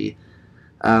healthy,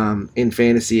 in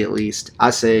fantasy at least. I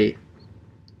say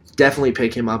definitely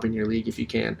pick him up in your league if you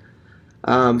can.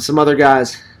 Some other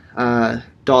guys,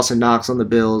 Dawson Knox on the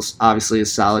Bills, obviously a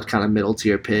solid kind of middle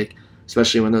tier pick,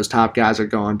 especially when those top guys are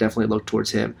gone. Definitely look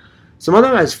towards him. Some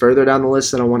other guys further down the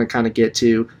list that I want to kind of get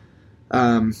to,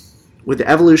 with the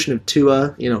evolution of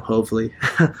Tua, hopefully,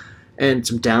 and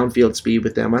some downfield speed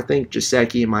with them. I think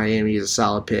Gesicki in Miami is a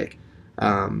solid pick.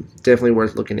 Definitely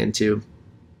worth looking into.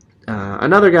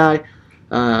 Another guy,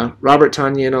 Robert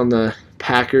Tonyan on the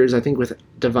Packers. I think with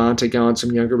Devonta gone,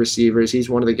 some younger receivers,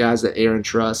 he's one of the guys that Aaron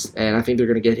trusts, and I think they're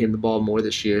going to get him the ball more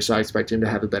this year, so I expect him to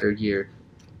have a better year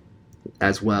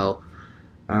as well.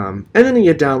 And then you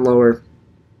get down lower,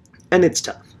 and it's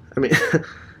tough.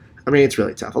 It's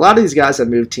really tough. A lot of these guys have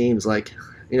moved teams, like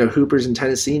Hooper's in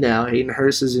Tennessee now. Hayden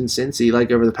Hurst is in Cincy. Like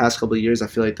over the past couple of years, I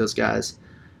feel like those guys,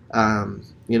 on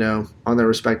their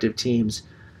respective teams,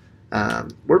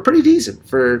 were pretty decent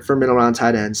for middle round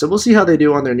tight ends. So we'll see how they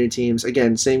do on their new teams.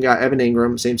 Again, same guy, Evan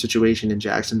Ingram, same situation in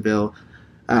Jacksonville.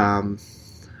 But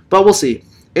we'll see.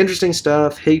 Interesting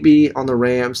stuff. Higbee on the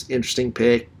Rams, interesting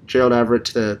pick. Gerald Everett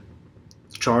to the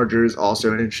Chargers,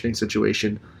 also an interesting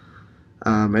situation.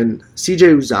 And C.J.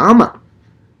 Uzomah,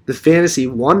 the fantasy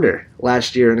wonder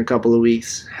last year in a couple of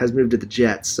weeks, has moved to the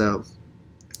Jets, so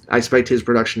I expect his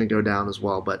production to go down as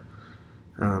well. But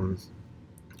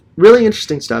really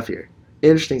interesting stuff here.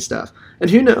 Interesting stuff. And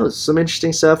who knows, some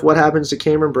interesting stuff. What happens to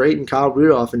Cameron Brate and Kyle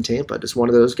Rudolph in Tampa? Does one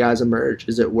of those guys emerge?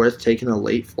 Is it worth taking a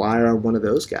late flyer on one of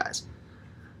those guys?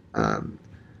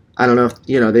 I don't know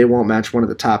if, they won't match one of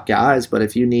the top guys, but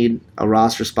if you need a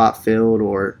roster spot filled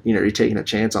or, you're taking a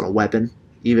chance on a weapon,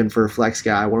 even for a flex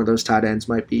guy, one of those tight ends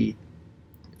might be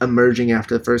emerging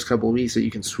after the first couple of weeks that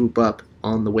you can swoop up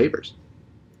on the waivers.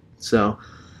 So,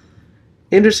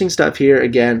 interesting stuff here.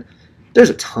 Again, there's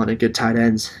a ton of good tight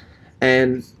ends.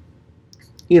 And,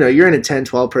 you're in a 10,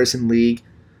 12-person league.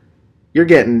 You're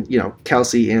getting,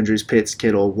 Kelce, Andrews, Pitts,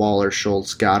 Kittle, Waller,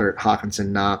 Schultz, Goddard,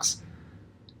 Hawkinson, Knox,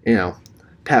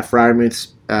 Pat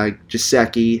Freiermuth,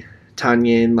 Gesicki,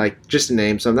 Tonyan, just to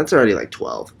name some. That's already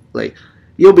 12.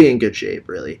 You'll be in good shape,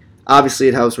 really. Obviously,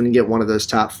 it helps when you get one of those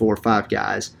top 4 or 5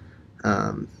 guys.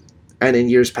 And in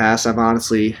years past, I've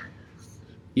honestly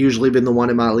usually been the one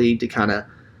in my league to kind of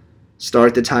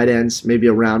start the tight ends maybe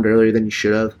a round earlier than you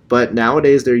should have. But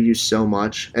nowadays they're used so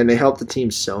much, and they help the team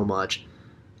so much.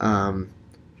 Um,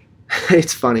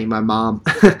 it's funny. My mom,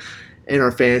 in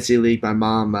our fantasy league, my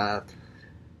mom,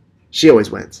 she always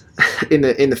wins in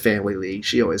the family league.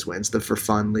 She always wins the for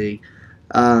fun league.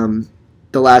 The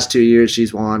last 2 years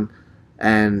she's won,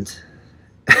 and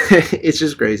it's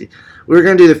just crazy. We were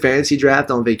gonna do the fantasy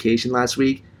draft on vacation last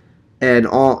week, and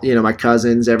all my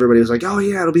cousins, everybody was like, "Oh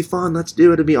yeah, it'll be fun. Let's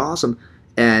do it. It'll be awesome."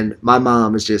 And my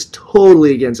mom is just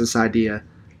totally against this idea.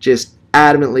 Just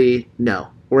adamantly, no,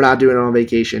 we're not doing it on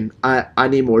vacation. I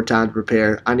need more time to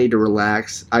prepare. I need to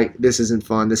relax. This isn't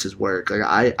fun. This is work. Like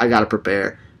I gotta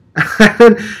prepare.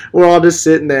 We're all just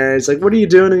sitting there. It's like, what are you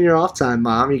doing in your off time,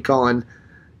 Mom? Are you calling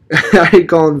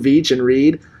Veach and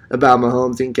Reed about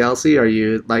Mahomes and Kelsey? Are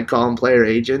you like calling player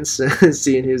agents,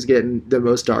 seeing who's getting the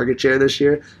most target share this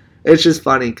year? It's just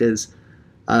funny because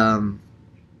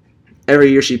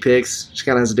every year she picks, she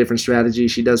kind of has a different strategy.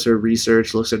 She does her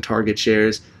research, looks at target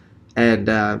shares, and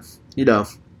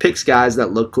picks guys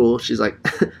that look cool. She's like,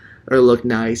 or look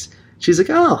nice. She's like,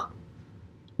 oh,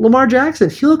 Lamar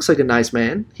Jackson, he looks like a nice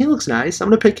man. He looks nice. I'm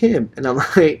gonna pick him. And I'm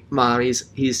like, Mom,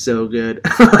 he's so good.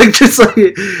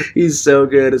 He's so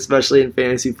good, especially in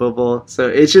fantasy football. So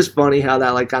it's just funny how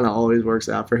that kind of always works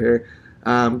out for her.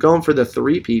 Going for the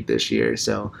 3-peat this year,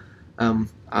 so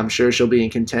I'm sure she'll be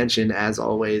in contention as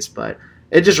always. But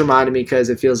it just reminded me because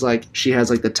it feels like she has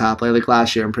the top player. Like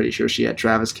last year, I'm pretty sure she had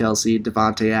Travis Kelce,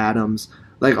 Devontae Adams,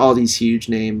 all these huge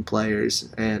name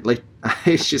players, and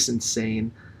it's just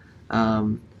insane.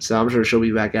 So I'm sure she'll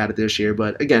be back at it this year.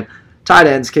 But again, tight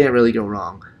ends can't really go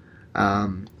wrong.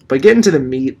 But getting to the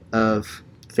meat of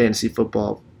fantasy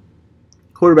football,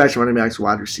 quarterbacks, running backs,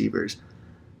 wide receivers.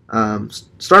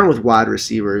 Starting with wide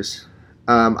receivers,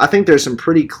 I think there's some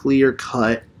pretty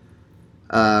clear-cut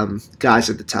guys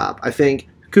at the top. I think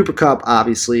Cooper Kupp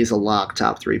obviously is a lock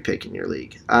top 3 pick in your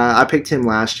league. I picked him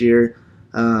last year.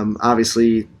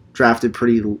 Obviously drafted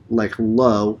pretty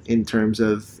low in terms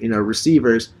of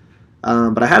receivers.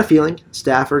 But I had a feeling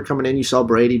Stafford coming in. You saw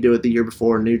Brady do it the year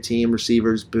before. New team,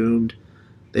 receivers boomed.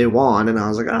 They won, and I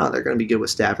was like, oh, they're going to be good with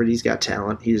Stafford. He's got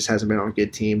talent. He just hasn't been on a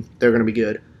good team. They're going to be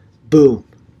good. Boom.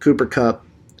 Cooper Kupp,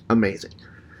 amazing.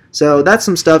 So that's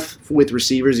some stuff with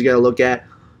receivers you got to look at.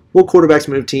 What quarterbacks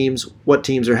move teams? What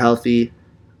teams are healthy?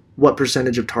 What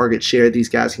percentage of target share these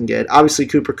guys can get? Obviously,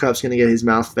 Cooper Kupp's going to get his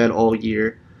mouth fed all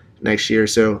year next year,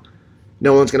 so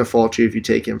no one's going to fault you if you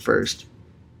take him first.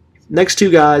 Next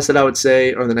 2 guys that I would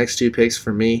say are the next 2 picks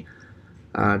for me,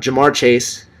 Jamar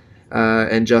Chase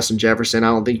and Justin Jefferson. I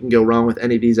don't think you can go wrong with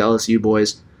any of these LSU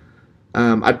boys.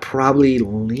 I'd probably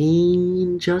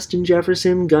lean Justin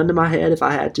Jefferson, gun to my head if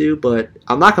I had to, but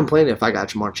I'm not complaining if I got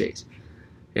Jamar Chase.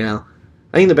 I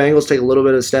think the Bengals take a little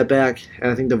bit of a step back, and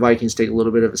I think the Vikings take a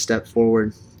little bit of a step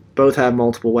forward. Both have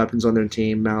multiple weapons on their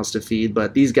team, mouths to feed,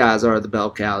 but these guys are the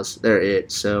bell cows. They're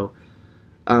it, so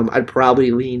I'd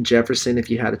probably lean Jefferson if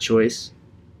you had a choice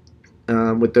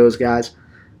with those guys.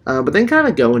 But then kind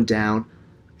of going down,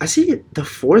 I see the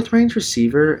 4th-ranked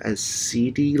receiver as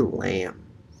CeeDee Lamb.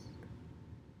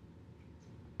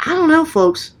 I don't know,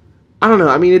 folks. I don't know.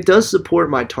 I mean, it does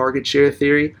support my target share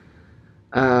theory.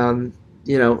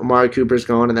 Amari Cooper's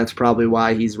gone, and that's probably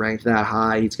why he's ranked that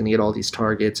high. He's going to get all these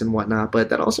targets and whatnot, but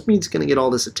that also means he's going to get all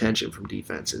this attention from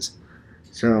defenses.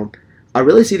 So I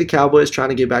really see the Cowboys trying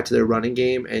to get back to their running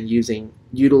game and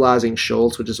utilizing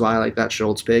Schultz, which is why I like that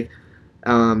Schultz pick,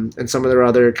 and some of their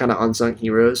other kind of unsung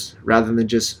heroes, rather than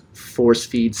just force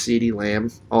feed CeeDee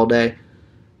Lamb all day.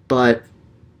 But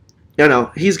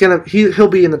he'll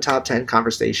be in the top 10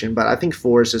 conversation, but I think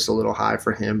 4 is just a little high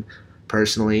for him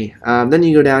personally. Then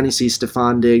you go down, you see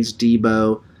Stephon Diggs,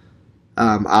 Deebo.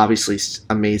 Obviously,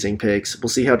 amazing picks. We'll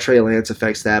see how Trey Lance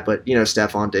affects that, but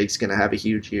Stephon Diggs is going to have a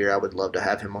huge year. I would love to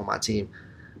have him on my team.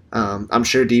 I'm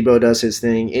sure Deebo does his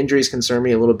thing. Injuries concern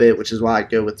me a little bit, which is why I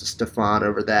go with Stephon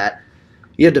over that.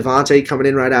 You have Devontae coming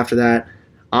in right after that.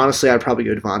 Honestly, I'd probably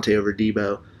go Devontae over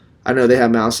Deebo. I know they have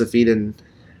mouths to feed in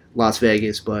Las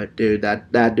Vegas, but dude,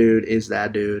 that dude is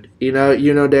that dude.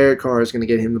 Derek Carr is going to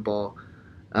get him the ball.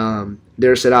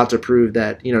 They're set out to prove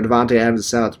that, Devontae Adams is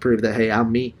set out to prove that, hey,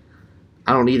 I'm me.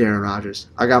 I don't need Aaron Rodgers.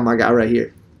 I got my guy right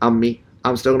here. I'm me.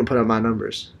 I'm still going to put up my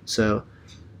numbers. So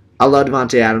I love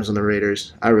Devontae Adams on the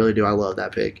Raiders. I really do. I love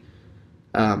that pick.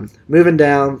 Moving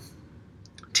down,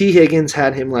 T. Higgins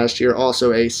had him last year,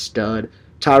 also a stud.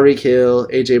 Tyreek Hill,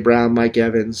 A.J. Brown, Mike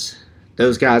Evans,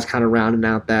 those guys kind of rounding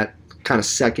out that kind of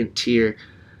second-tier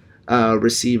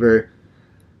receiver.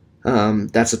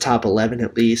 That's a top 11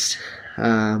 at least.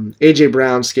 A.J.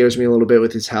 Brown scares me a little bit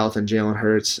with his health, and Jalen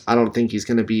Hurts. I don't think he's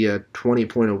going to be a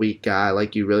 20-point-a-week guy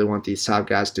like you really want these top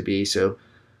guys to be. So,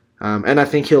 and I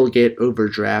think he'll get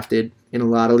overdrafted in a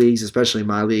lot of leagues, especially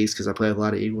my leagues because I play with a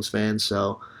lot of Eagles fans.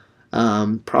 So,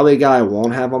 probably a guy I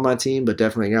won't have on my team, but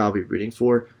definitely a guy I'll be rooting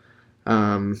for.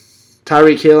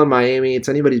 Tyreek Hill in Miami, it's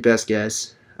anybody's best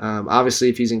guess. Obviously,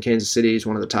 if he's in Kansas City, he's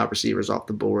one of the top receivers off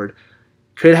the board.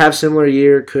 Could have similar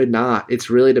year, could not. It's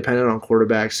really dependent on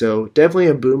quarterback. So definitely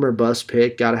a boom or bust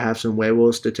pick. Got to have some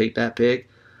huevos to take that pick.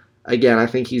 Again, I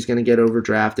think he's going to get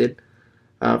overdrafted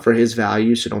for his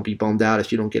value, so don't be bummed out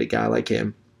if you don't get a guy like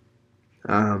him.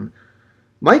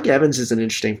 Mike Evans is an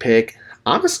interesting pick.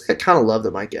 Honestly, I kind of love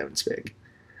the Mike Evans pick.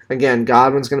 Again,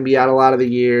 Godwin's going to be out a lot of the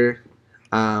year.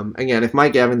 Again, if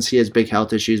Mike Evans, he has big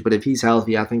health issues, but if he's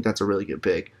healthy, I think that's a really good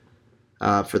pick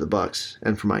for the Bucs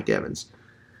and for Mike Evans.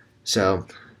 So,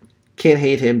 can't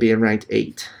hate him being ranked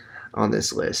 8 on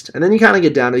this list. And then you kind of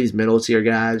get down to these middle tier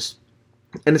guys.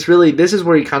 And it's really, this is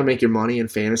where you kind of make your money in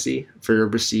fantasy for your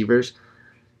receivers.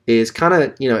 Is kind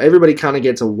of, everybody kind of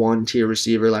gets a 1-tier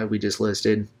receiver like we just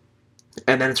listed.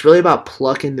 And then it's really about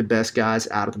plucking the best guys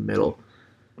out of the middle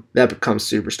that become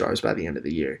superstars by the end of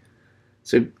the year.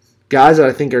 So, guys that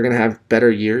I think are going to have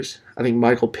better years. I think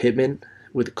Michael Pittman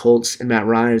with the Colts and Matt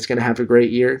Ryan is going to have a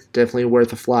great year. Definitely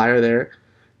worth a flyer there.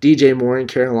 DJ Moore in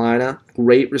Carolina,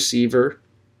 great receiver.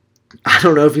 I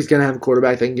don't know if he's going to have a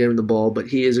quarterback that can get him the ball, but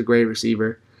he is a great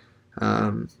receiver.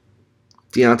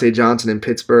 Deontay Johnson in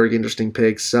Pittsburgh, interesting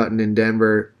picks. Sutton in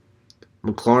Denver.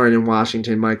 McLaurin in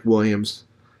Washington. Mike Williams.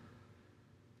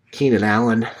 Keenan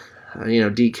Allen.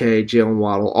 DK, Jalen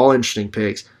Waddle. All interesting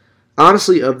picks.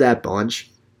 Honestly, of that bunch,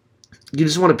 you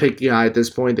just want to pick a guy at this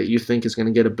point that you think is going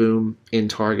to get a boom in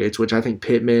targets, which I think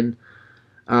Pittman,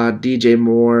 DJ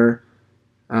Moore.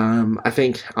 I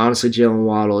think, honestly, Jalen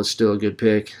Waddle is still a good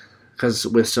pick because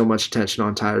with so much attention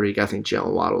on Tyreek, I think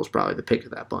Jalen Waddle is probably the pick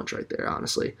of that bunch right there,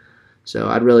 honestly. So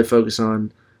I'd really focus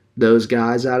on those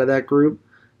guys out of that group.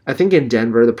 I think in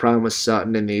Denver, the problem with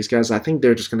Sutton and these guys, I think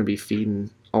they're just going to be feeding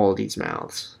all these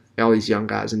mouths, all these young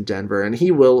guys in Denver, and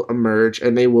he will emerge,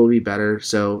 and they will be better.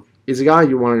 So he's a guy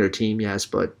you want on your team, yes,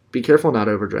 but be careful not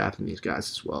overdrafting these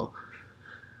guys as well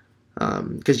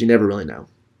because you never really know.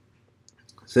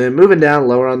 So then moving down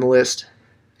lower on the list,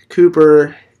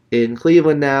 Cooper in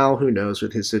Cleveland now. Who knows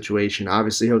with his situation?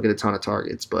 Obviously, he'll get a ton of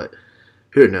targets, but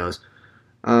who knows?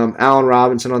 Allen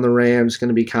Robinson on the Rams, going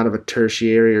to be kind of a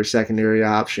tertiary or secondary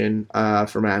option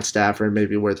for Matt Stafford,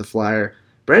 maybe worth a flyer.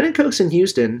 Brandon Cooks in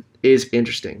Houston is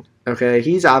interesting. Okay,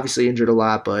 he's obviously injured a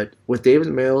lot, but with Davis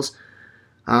Mills,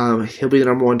 he'll be the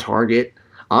number 1 target.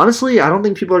 Honestly, I don't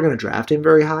think people are going to draft him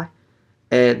very high,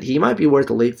 and he might be worth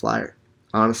a late flyer,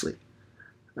 honestly.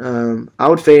 I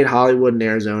would fade Hollywood in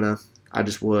Arizona. I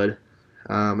just would,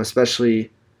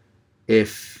 especially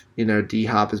if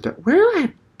D-Hop is back.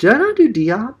 Did I not do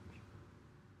D-Hop?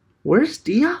 Where's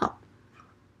D-Hop?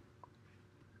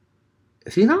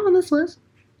 Is he not on this list?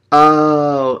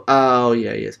 Oh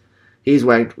yeah, he is. He's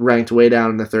ranked way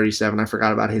down in the 37. I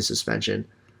forgot about his suspension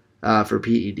for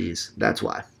PEDs. That's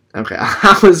why. Okay,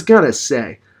 I was gonna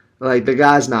say. The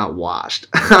guy's not washed.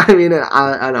 I mean,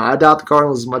 I know. I doubt the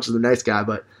Cardinals as much as the next guy,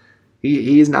 but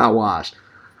he's not washed.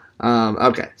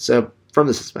 Okay, so from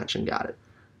the suspension, got it.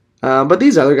 But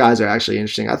these other guys are actually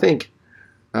interesting. I think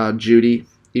Judy,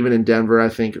 even in Denver, I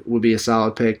think would be a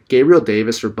solid pick. Gabriel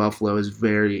Davis for Buffalo is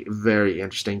very, very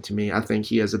interesting to me. I think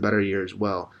he has a better year as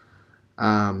well.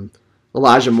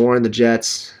 Elijah Moore in the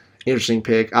Jets, interesting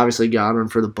pick. Obviously, Godwin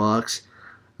for the Bucs.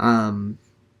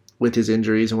 With his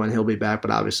injuries and when he'll be back,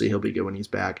 but obviously he'll be good when he's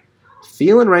back.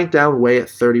 Thielen ranked down way at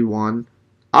 31.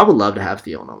 I would love to have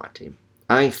Thielen on my team.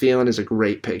 I think Thielen is a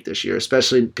great pick this year,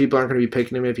 especially people aren't going to be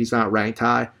picking him if he's not ranked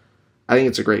high. I think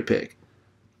it's a great pick.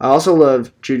 I also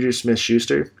love Juju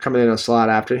Smith-Schuster coming in a slot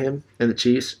after him in the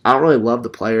Chiefs. I don't really love the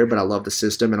player, but I love the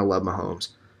system and I love Mahomes.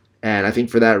 And I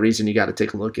think for that reason, you got to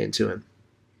take a look into him.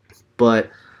 But,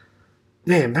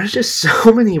 man, there's just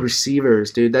so many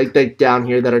receivers, dude, like down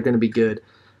here that are going to be good.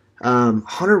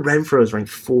 Hunter Renfrow is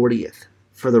ranked 40th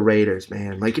for the Raiders,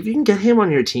 man. If you can get him on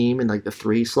your team in, the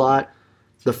 3 slot,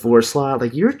 the 4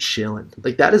 slot, you're chilling.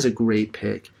 That is a great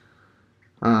pick.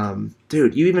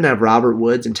 Dude, you even have Robert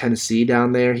Woods in Tennessee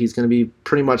down there. He's going to be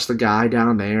pretty much the guy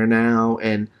down there now,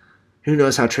 and who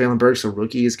knows how Traylon Burks, a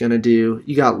rookie, is going to do.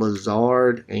 You got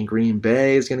Lazard in Green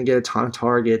Bay is going to get a ton of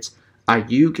targets.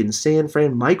 Ayuk in San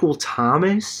Fran. Michael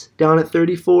Thomas down at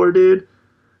 34, dude.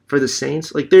 For the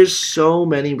Saints, there's so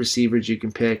many receivers you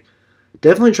can pick.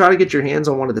 Definitely try to get your hands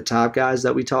on one of the top guys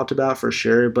that we talked about for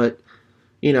sure, but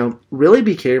really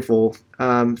be careful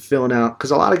filling out,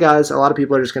 because a lot of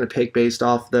people are just going to pick based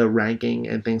off the ranking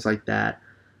and things like that.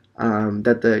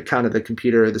 That the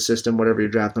computer or the system, whatever you're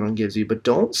drafting on, gives you. But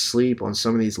don't sleep on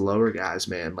some of these lower guys,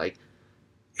 man. Like,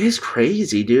 it's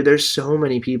crazy, dude. There's so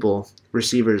many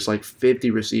receivers, like 50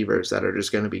 receivers that are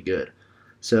just going to be good.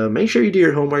 So make sure you do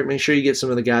your homework. Make sure you get some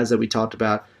of the guys that we talked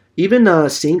about. Even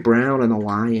St. Brown and the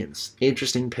Lions,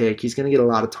 interesting pick. He's going to get a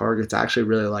lot of targets. I actually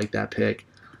really like that pick.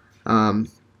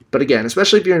 But again,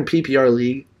 especially if you're in PPR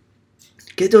league,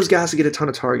 get those guys to get a ton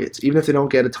of targets, even if they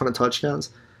don't get a ton of touchdowns.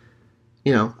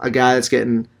 A guy that's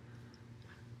getting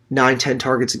 9, 10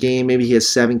 targets a game, maybe he has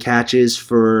 7 catches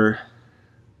for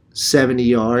 70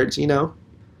 yards,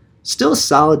 Still a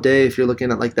solid day if you're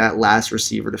looking at like that last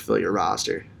receiver to fill your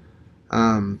roster.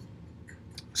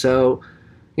 So,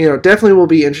 definitely will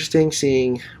be interesting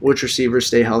seeing which receivers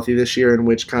stay healthy this year and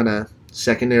which kind of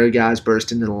secondary guys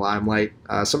burst into the limelight.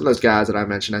 Some of those guys that I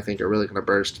mentioned I think are really going to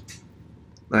burst.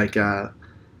 Like, I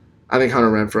think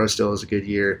Hunter Renfrow still has a good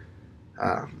year.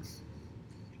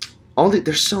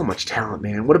 There's so much talent,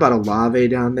 man. What about Olave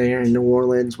down there in New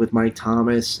Orleans with Mike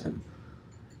Thomas, and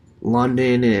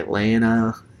London and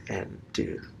Atlanta, and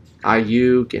dude,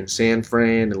 Ayuk and San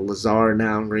Fran and Lazard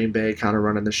now in Green Bay kind of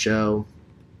running the show.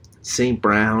 St.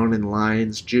 Brown and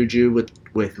Lions, Juju with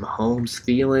Mahomes,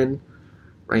 Thielen,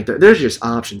 right there. There's just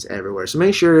options everywhere. So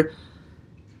make sure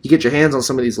you get your hands on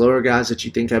some of these lower guys that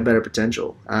you think have better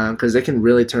potential, because they can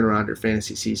really turn around your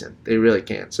fantasy season. They really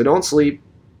can. So don't sleep.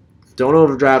 Don't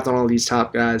overdraft on all these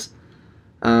top guys,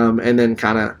 and then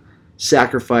kind of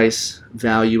sacrifice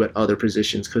value at other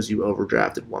positions because you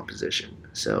overdrafted one position.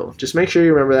 So just make sure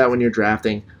you remember that when you're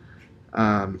drafting.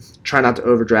 Try not to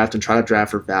overdraft and try to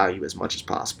draft for value as much as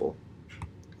possible.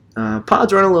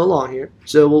 Pod's running a little long here,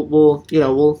 so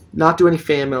we'll not do any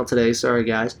fan mail today. Sorry,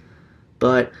 guys,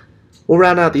 but we'll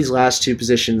round out these last 2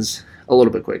 positions a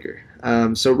little bit quicker.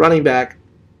 So running back,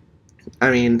 I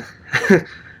mean,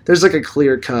 there's like a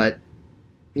clear cut,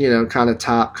 kind of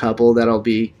top couple that'll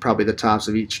be probably the tops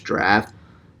of each draft.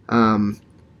 Again,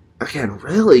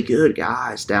 really good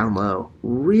guys down low.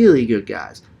 Really good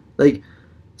guys.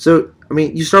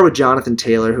 You start with Jonathan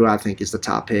Taylor, who I think is the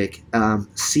top pick.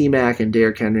 C-Mac and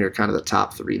Derrick Henry are kind of the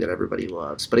top 3 that everybody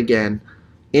loves. But again,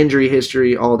 injury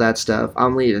history, all that stuff,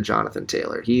 I'm leading Jonathan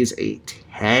Taylor. He's a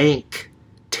tank.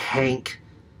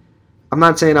 I'm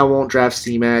not saying I won't draft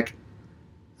C-Mac.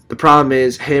 The problem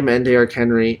is him and Derrick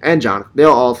Henry and Jonathan, they'll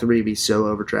all 3 be so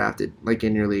overdrafted, like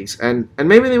in your leagues. And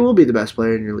maybe they will be the best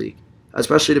player in your league,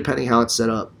 especially depending how it's set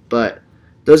up. But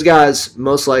those guys,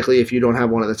 most likely, if you don't have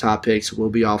one of the top picks, will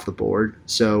be off the board.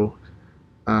 So,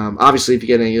 obviously, if you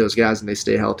get any of those guys and they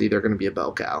stay healthy, they're going to be a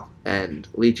bell cow and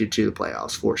lead you to the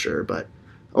playoffs for sure. But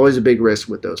always a big risk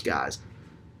with those guys.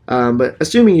 But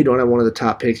assuming you don't have one of the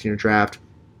top picks in your draft,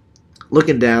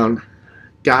 looking down,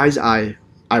 guys I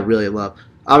really love.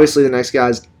 Obviously, the next guy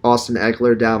is Austin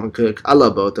Eckler, Dalvin Cook. I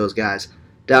love both those guys.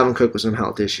 Dalvin Cook with some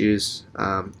health issues.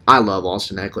 I love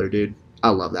Austin Eckler, dude. I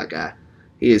love that guy.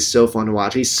 He is so fun to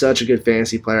watch. He's such a good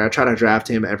fantasy player. I try to draft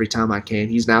him every time I can.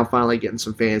 He's now finally getting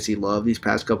some fantasy love these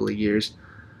past couple of years,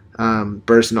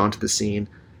 bursting onto the scene.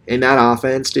 In that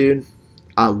offense, dude,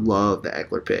 I love the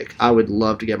Eckler pick. I would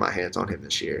love to get my hands on him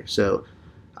this year. So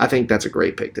I think that's a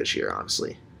great pick this year,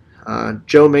 honestly.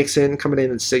 Joe Mixon coming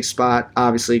in at 6th spot.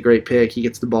 Obviously, a great pick. He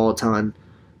gets the ball a ton.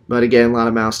 But again, a lot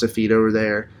of mouths to feed over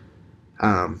there.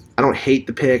 I don't hate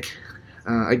the pick.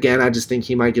 Again, I just think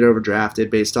he might get overdrafted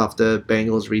based off the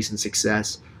Bengals' recent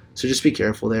success. So just be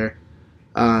careful there.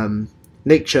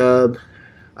 Nick Chubb,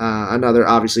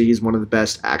 obviously he's one of the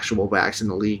best actual backs in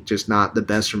the league, just not the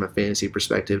best from a fantasy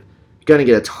perspective. You're going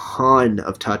to get a ton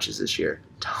of touches this year.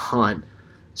 Ton.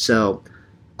 So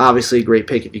obviously a great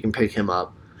pick if you can pick him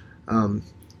up.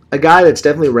 A guy that's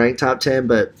definitely ranked top 10,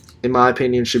 but in my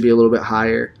opinion should be a little bit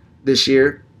higher this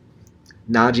year,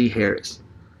 Najee Harris.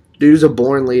 Dude's a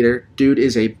born leader. Dude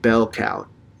is a bell cow.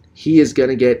 He is going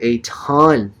to get a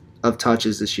ton of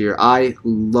touches this year. I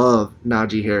love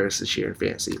Najee Harris this year in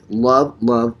fantasy. Love.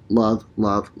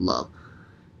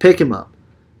 Pick him up.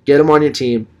 Get him on your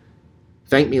team.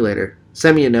 Thank me later.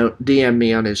 Send me a note. DM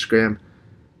me on Instagram.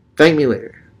 Thank me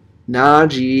later.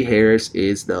 Najee Harris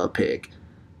is the pick.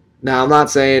 Now, I'm not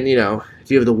saying,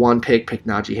 if you have the one pick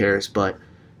Najee Harris, but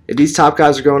if these top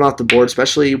guys are going off the board,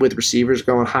 especially with receivers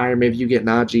going higher, maybe you get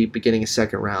Najee beginning a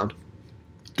 2nd round.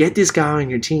 Get this guy on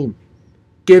your team.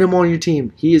 Get him on your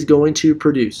team. He is going to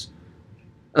produce,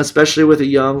 especially with a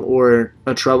young or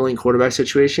a troubling quarterback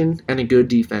situation and a good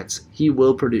defense. He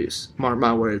will produce. Mark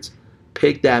my words.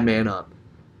 Pick that man up.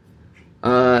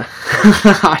 I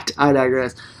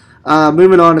digress.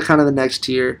 Moving on to kind of the next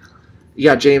tier. You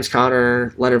got James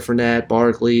Conner, Leonard Fournette,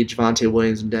 Barkley, Javonte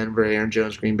Williams in Denver, Aaron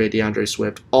Jones, Green Bay, DeAndre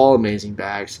Swift, all amazing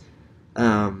backs.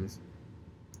 Um,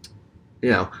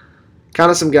 kind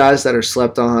of some guys that are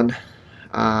slept on.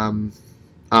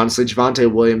 Honestly,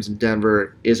 Javonte Williams in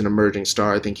Denver is an emerging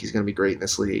star. I think he's going to be great in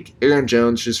this league. Aaron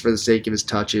Jones, just for the sake of his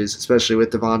touches, especially with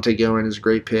Devontae going, is a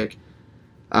great pick.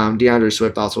 DeAndre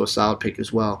Swift, also a solid pick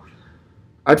as well.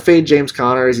 I'd fade James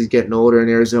Conner as he's getting older in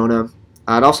Arizona.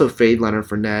 I'd also fade Leonard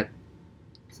Fournette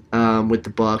with the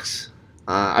Bucks.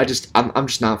 I'm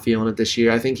just not feeling it this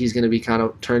year. I think he's going to be kind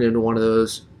of turned into one of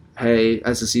those, hey,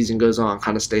 as the season goes on,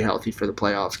 kind of stay healthy for the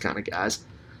playoffs kind of guys.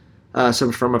 So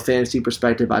from a fantasy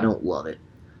perspective, I don't love it.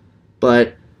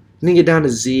 But then you get down to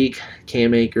Zeke,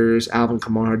 Cam Akers, Alvin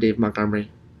Kamara, Dave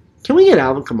Montgomery. Can we get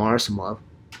Alvin Kamara some love?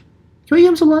 Can we give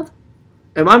him some love?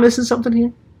 Am I missing something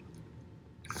here?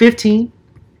 15?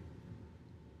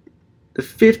 The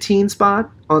 15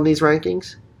 spot on these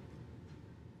rankings?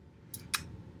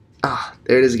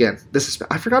 There it is again.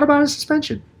 I forgot about his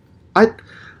suspension. I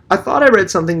thought I read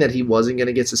something that he wasn't going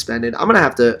to get suspended.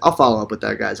 I'll follow up with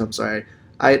that, guys. I'm sorry.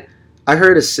 I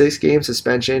heard a 6-game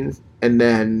suspension, and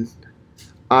then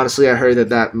honestly, I heard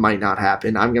that might not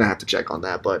happen. I'm going to have to check on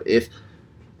that. But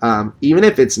even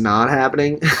if it's not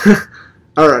happening,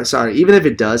 even if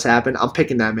it does happen, I'm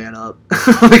picking that man up.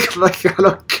 like, I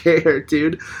don't care,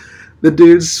 dude. The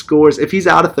dude scores. If he's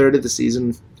out a third of the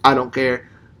season, I don't care.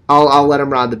 I'll let him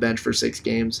ride the bench for 6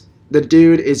 games. The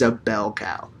dude is a bell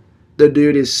cow. The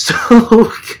dude is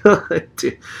so good,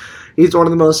 dude. He's one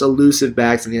of the most elusive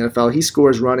backs in the NFL. He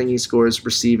scores running. He scores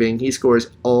receiving. He scores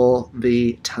all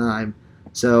the time.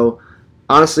 So,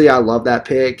 honestly, I love that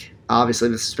pick. Obviously,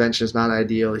 the suspension is not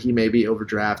ideal. He may be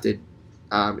overdrafted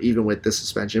even with the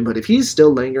suspension. But if he's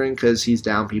still lingering because he's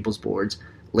down people's boards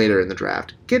later in the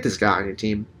draft, get this guy on your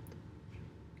team.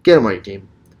 Get him on your team.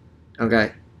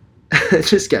 Okay?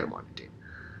 Just get him on your team.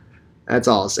 That's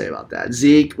all I'll say about that.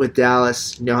 Zeke with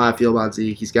Dallas. You know how I feel about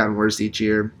Zeke. He's gotten worse each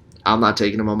year. I'm not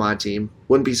taking him on my team.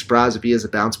 Wouldn't be surprised if he has a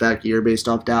bounce-back year based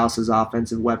off Dallas's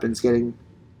offensive weapons getting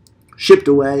shipped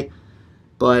away.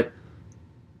 But,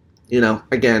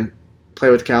 again, play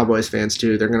with Cowboys fans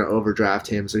too. They're going to overdraft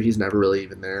him, so he's never really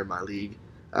even there in my league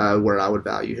where I would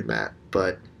value him at.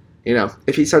 But,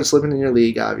 if he starts slipping in your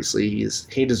league, obviously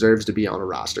he deserves to be on a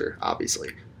roster, obviously.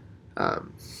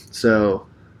 So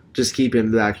just keep him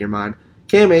in the back of your mind.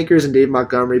 Cam Akers and Dave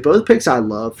Montgomery, both picks I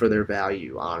love for their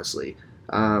value, honestly.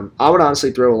 I would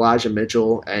honestly throw Elijah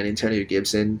Mitchell and Antonio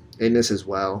Gibson in this as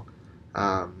well.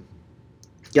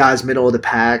 Guys, middle of the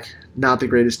pack, not the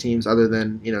greatest teams other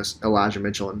than, Elijah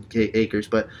Mitchell and Akers,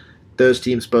 but those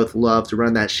teams both love to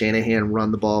run that Shanahan,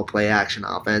 run the ball, play action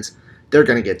offense. They're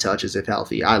going to get touches if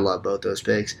healthy. I love both those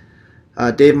picks.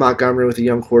 Dave Montgomery with a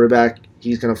young quarterback,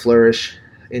 he's going to flourish.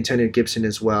 Antonio Gibson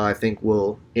as well, I think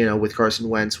will, with Carson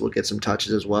Wentz, will get some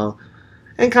touches as well.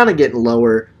 And kind of getting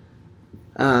lower,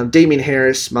 Damian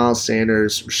Harris, Miles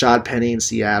Sanders, Rashad Penny in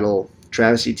Seattle,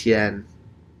 Travis Etienne,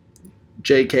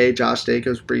 J.K., Josh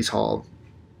Jacobs, Breece Hall,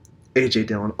 A.J.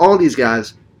 Dillon. All these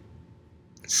guys,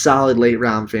 solid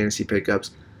late-round fantasy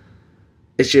pickups.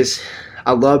 It's just,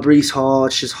 I love Breece Hall.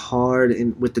 It's just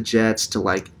hard with the Jets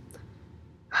to,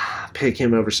 pick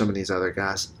him over some of these other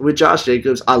guys. With Josh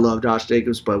Jacobs, I love Josh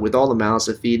Jacobs, but with all the malice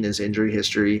of feeding his injury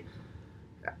history,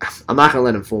 I'm not going to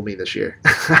let him fool me this year.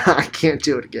 I can't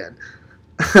do it again.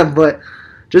 But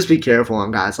just be careful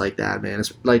on guys like that, man.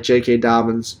 It's like J.K.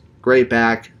 Dobbins, great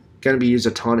back, going to be used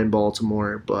a ton in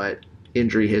Baltimore, but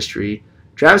injury history.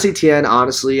 Travis Etienne,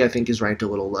 honestly, I think is ranked a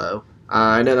little low.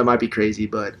 I know that might be crazy,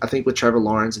 but I think with Trevor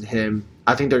Lawrence and him,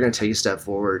 I think they're going to take a step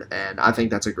forward, and I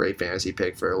think that's a great fantasy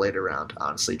pick for a later round,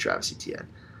 honestly, Travis Etienne.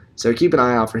 So keep an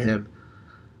eye out for him.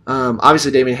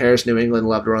 Obviously, Damian Harris, New England,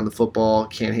 love to run the football.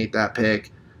 Can't hate that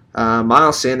pick.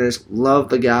 Miles Sanders, love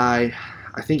the guy.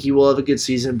 I think he will have a good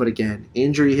season, but again,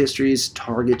 injury histories,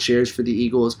 target shares for the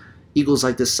Eagles. Eagles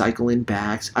like to cycle in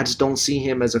backs. I just don't see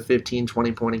him as a 15,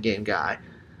 20-point-a-game guy.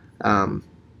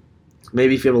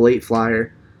 Maybe if you have a late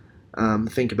flyer,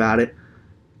 think about it.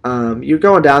 You're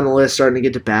going down the list, starting to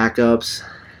get to backups.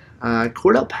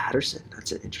 Cordell Patterson,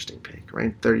 that's an interesting pick.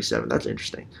 Ranked 37, that's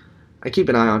interesting. I keep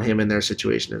an eye on him in their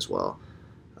situation as well.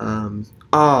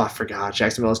 I forgot.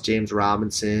 Jacksonville's James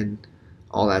Robinson,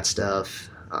 all that stuff.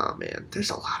 Oh, man, there's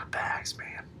a lot of backs,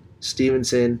 man.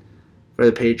 Stevenson for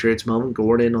the Patriots, Melvin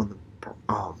Gordon on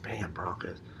the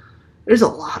Broncos. There's a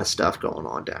lot of stuff going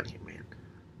on down here, man.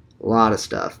 A lot of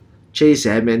stuff. Chase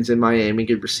Edmonds in Miami,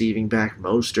 good receiving back.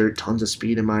 Mostert, tons of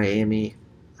speed in Miami.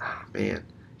 Oh, man.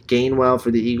 Gainwell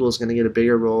for the Eagles going to get a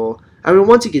bigger role. I mean,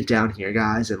 once you get down here,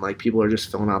 guys, and people are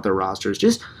just filling out their rosters,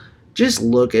 just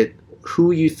look at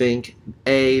who you think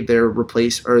their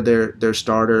replace or their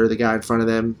starter, the guy in front of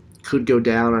them, could go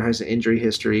down or has an injury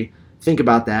history. Think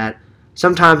about that.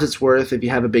 Sometimes it's worth, if you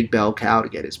have a big bell cow, to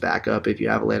get his backup if you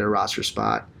have a later roster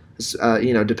spot.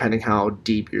 Depending how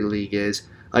deep your league is.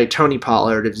 Like Tony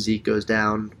Pollard, if Zeke goes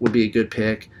down, would be a good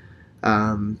pick.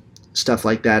 Stuff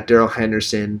like that. Darrell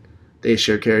Henderson, they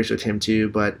share carries with him too.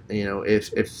 But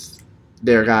if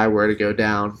their guy were to go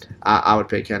down, I would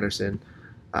pick Henderson.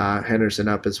 Henderson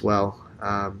up as well.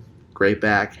 Great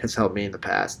back, has helped me in the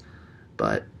past.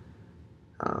 But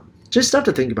just stuff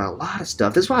to think about. A lot of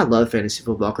stuff. That's why I love fantasy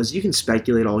football, because you can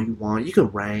speculate all you want. You can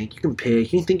rank. You can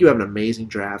pick. You can think you have an amazing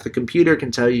draft. The computer can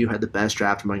tell you had the best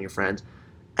draft among your friends.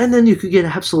 And then you could get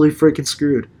absolutely freaking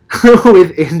screwed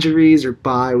with injuries or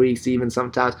bye weeks even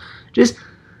sometimes. Just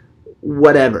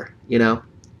whatever,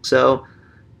 So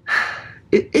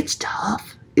it's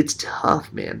tough. It's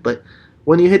tough, man. But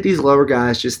when you hit these lower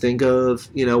guys, just think of,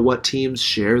 what teams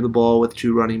share the ball with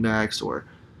two running backs, or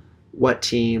what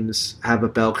teams have a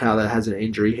bell cow that has an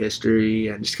injury history,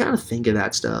 and just kind of think of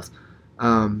that stuff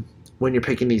when you're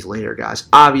picking these later guys.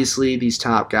 Obviously, these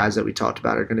top guys that we talked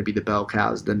about are going to be the bell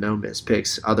cows, the no-miss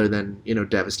picks, other than,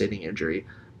 devastating injury.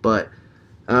 But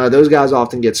those guys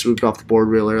often get swooped off the board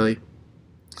real early.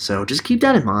 So just keep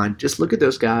that in mind. Just look at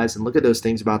those guys and look at those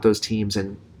things about those teams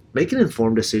and make an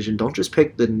informed decision. Don't just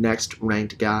pick the next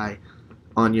ranked guy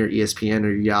on your ESPN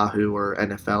or Yahoo or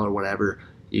NFL or whatever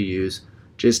you use.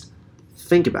 Just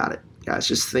think about it, guys.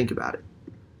 Just think about it.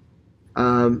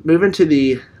 Moving to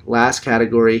the last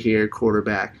category here,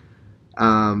 quarterback.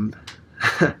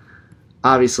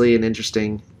 Obviously an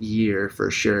interesting year for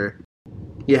sure.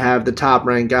 You have the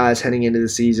top-ranked guys heading into the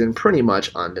season, pretty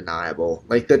much undeniable.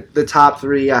 Like, the top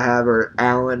three I have are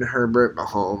Allen, Herbert,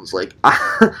 Mahomes. Like,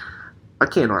 I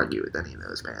can't argue with any of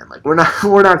those, man. Like, we're not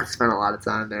going to spend a lot of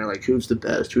time there. Like, who's the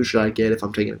best? Who should I get if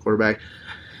I'm taking a quarterback?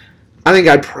 I think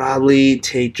I'd probably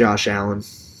take Josh Allen,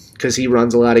 because he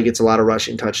runs a lot. He gets a lot of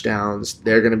rushing touchdowns.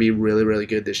 They're going to be really, really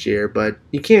good this year. But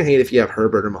you can't hate if you have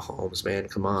Herbert or Mahomes, man.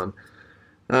 Come on.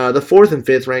 The fourth and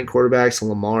fifth ranked quarterbacks,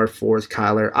 Lamar, fourth,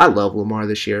 Kyler. I love Lamar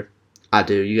this year. I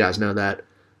do. You guys know that.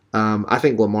 I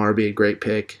think Lamar would be a great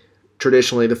pick.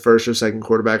 Traditionally, the first or second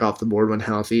quarterback off the board when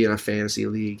healthy in a fantasy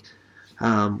league.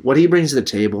 What he brings to the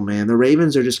table, man, the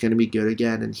Ravens are just going to be good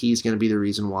again, and he's going to be the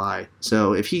reason why.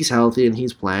 So if he's healthy and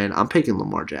he's playing, I'm picking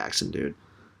Lamar Jackson, dude.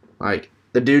 Like,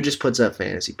 the dude just puts up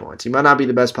fantasy points. He might not be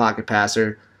the best pocket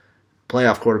passer,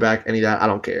 playoff quarterback, any of that. I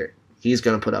don't care. He's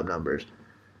going to put up numbers.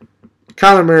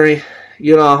 Kyler Murray,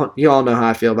 you all know how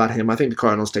I feel about him. I think the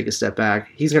Cardinals take a step back.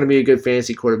 He's going to be a good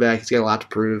fantasy quarterback. He's got a lot to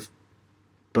prove.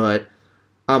 But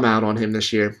I'm out on him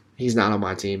this year. He's not on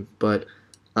my team. But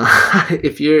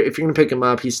if you're going to pick him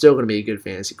up, he's still going to be a good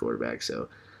fantasy quarterback. So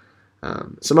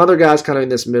some other guys kind of in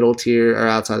this middle tier are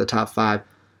outside the top five.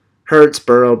 Hurts,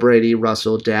 Burrow, Brady,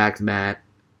 Russell, Dak, Matt,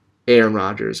 Aaron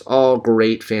Rodgers. All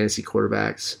great fantasy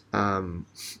quarterbacks.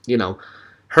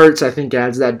 Hurts, I think,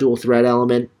 adds that dual threat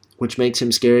element, which makes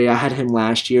him scary. I had him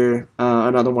last year,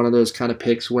 another one of those kind of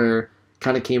picks where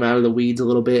kind of came out of the weeds a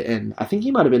little bit, and I think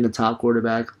he might have been the top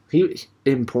quarterback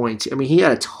in points. I mean, he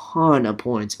had a ton of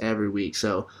points every week,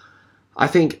 so I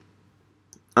think,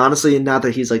 honestly, not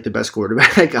that he's like the best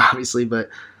quarterback, obviously, but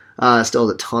still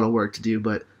has a ton of work to do,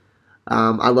 but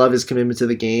I love his commitment to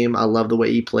the game. I love the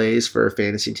way he plays for a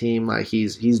fantasy team. Like,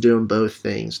 he's doing both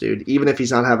things, dude. Even if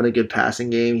he's not having a good passing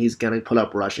game, he's going to put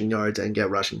up rushing yards and get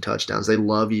rushing touchdowns. They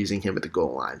love using him at the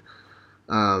goal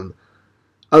line.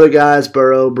 Other guys,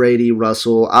 Burrow, Brady,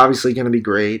 Russell, obviously going to be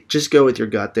great. Just go with your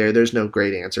gut there. There's no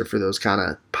great answer for those kind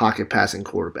of pocket passing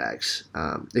quarterbacks.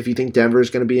 If you think Denver's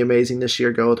going to be amazing this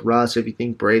year, go with Russ. If you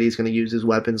think Brady's going to use his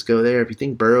weapons, go there. If you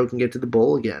think Burrow can get to the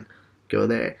bowl again, go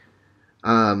there.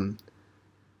 Kind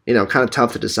of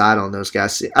tough to decide on those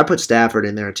guys. I put Stafford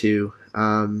in there too.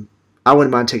 I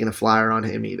wouldn't mind taking a flyer on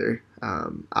him either.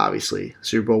 Obviously,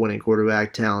 Super Bowl winning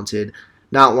quarterback, talented.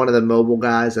 Not one of the mobile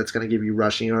guys that's going to give you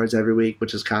rushing yards every week,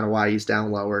 which is kind of why he's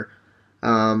down lower.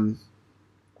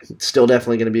 Still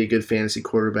definitely going to be a good fantasy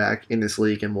quarterback in this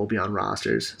league and will be on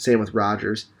rosters. Same with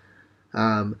Rodgers.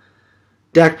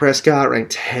 Dak Prescott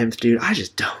ranked 10th, dude. I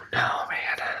just don't know,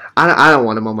 man. I don't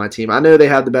want him on my team. I know they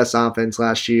had the best offense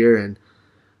last year, and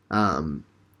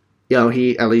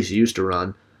he at least used to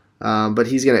run. But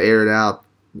he's going to air it out.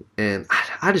 And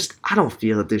I don't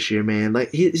feel it this year, man.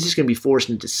 Like, he's just going to be forced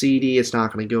into CD. It's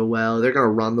not going to go well. They're going to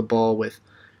run the ball with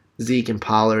Zeke and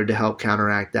Pollard to help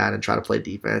counteract that and try to play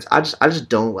defense. I just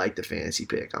don't like the fantasy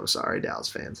pick. I'm sorry, Dallas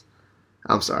fans.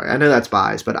 I'm sorry. I know that's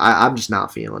biased, but I'm just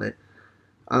not feeling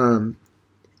it.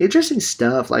 Interesting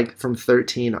stuff, like, from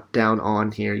 13 down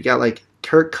on here. You got, like,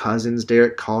 Kirk Cousins,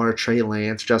 Derek Carr, Trey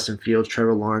Lance, Justin Fields,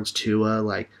 Trevor Lawrence, Tua,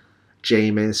 like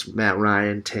Jameis, Matt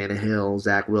Ryan, Tannehill,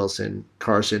 Zach Wilson,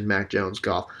 Carson, Mac Jones,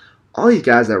 Goff. All these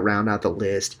guys that round out the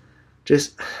list,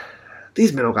 just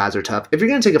these middle guys are tough. If you're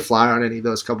going to take a flyer on any of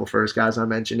those couple first guys I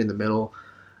mentioned in the middle,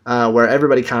 where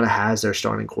everybody kind of has their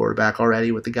starting quarterback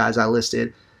already with the guys I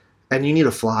listed, and you need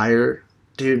a flyer,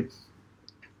 dude,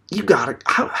 you got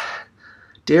to.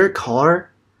 Derek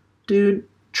Carr, dude,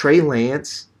 Trey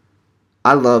Lance.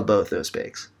 I love both those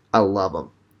picks. I love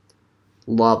them.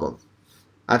 Love them.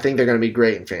 I think they're going to be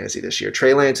great in fantasy this year.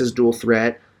 Trey Lance is dual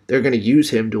threat. They're going to use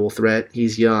him dual threat.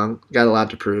 He's young, got a lot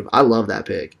to prove. I love that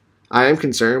pick. I am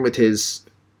concerned with his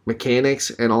mechanics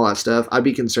and all that stuff. I'd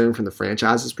be concerned from the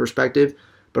franchise's perspective,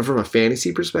 but from a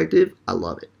fantasy perspective, I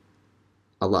love it.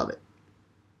 I love it.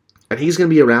 And he's going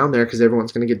to be around there because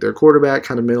everyone's going to get their quarterback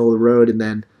kind of middle of the road and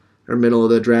then, or middle of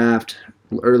the draft,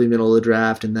 early middle of the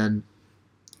draft, and then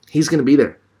he's going to be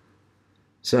there.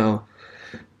 So,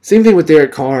 same thing with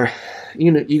Derek Carr.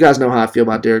 You guys know how I feel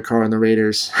about Derek Carr and the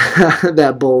Raiders.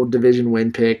 That bold division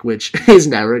win pick, which is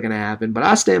never going to happen. But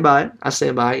I stand by it. I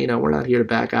stand by it. We're not here to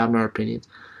back out on our opinions.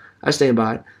 I stand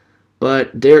by it.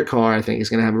 But Derek Carr, I think, is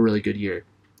going to have a really good year.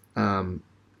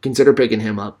 Consider picking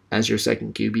him up as your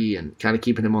second QB and kind of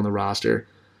keeping him on the roster.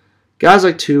 Guys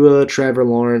like Tua, Trevor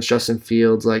Lawrence, Justin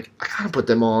Fields, I kind of put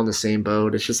them all in the same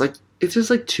boat. It's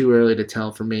just too early to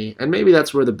tell for me. And maybe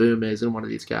that's where the boom is in one of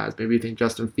these guys. Maybe you think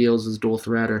Justin Fields is dual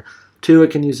threat or Tua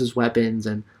can use his weapons,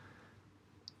 and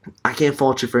I can't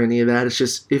fault you for any of that. It's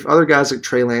just if other guys like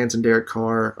Trey Lance and Derek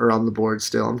Carr are on the board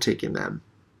still, I'm taking them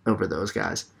over those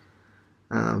guys.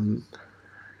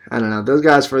 I don't know. Those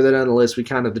guys further down the list,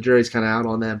 the jury's kind of out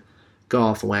on them.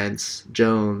 Goff, Wentz,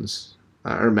 Jones,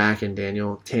 or Mack and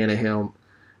Daniel, Tannehill,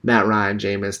 Matt Ryan,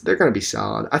 Jameis. They're going to be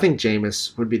solid. I think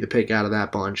Jameis would be the pick out of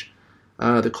that bunch.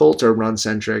 The Colts are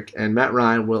run-centric, and Matt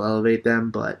Ryan will elevate them,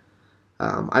 but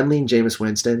I'd lean Jameis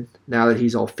Winston now that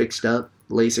he's all fixed up,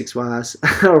 LASIK-wise,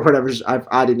 or whatever.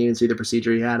 I didn't even see the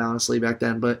procedure he had, honestly, back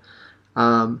then, but,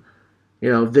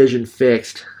 vision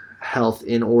fixed, health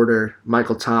in order,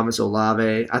 Michael Thomas,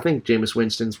 Olave. I think Jameis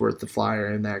Winston's worth the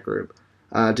flyer in that group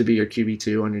to be your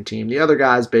QB2 on your team. The other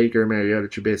guys, Baker, Mariota,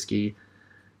 Trubisky,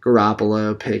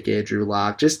 Garoppolo, Pickett, Drew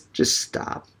Lock, just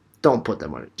stop. Don't put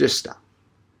them on it. Just stop.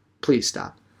 Please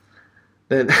stop.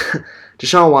 Then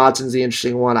Deshaun Watson's the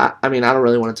interesting one. I don't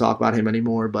really want to talk about him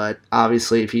anymore, but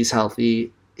obviously if he's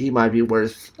healthy, he might be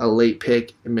worth a late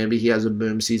pick, and maybe he has a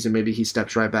boom season. Maybe he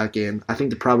steps right back in. I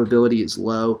think the probability is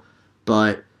low,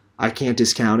 but I can't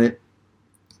discount it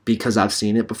because I've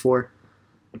seen it before.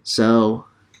 So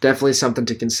definitely something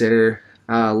to consider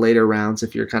later rounds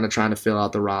if you're kind of trying to fill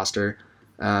out the roster,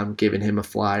 giving him a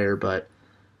flyer. But,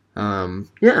 I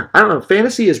don't know.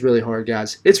 Fantasy is really hard,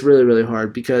 guys. It's really, really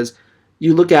hard because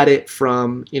you look at it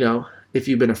from, if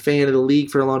you've been a fan of the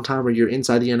league for a long time or you're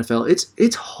inside the NFL,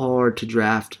 it's hard to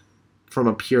draft from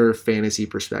a pure fantasy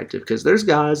perspective because there's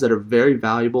guys that are very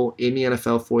valuable in the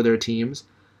NFL for their teams,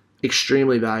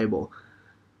 extremely valuable,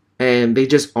 and they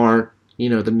just aren't,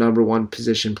 the number one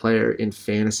position player in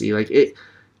fantasy. It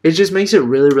just makes it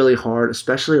really, really hard,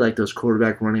 especially those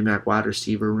quarterback, running back, wide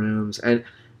receiver rooms, and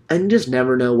you just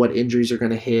never know what injuries are going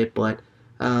to hit, but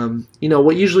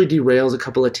what usually derails a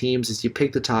couple of teams is you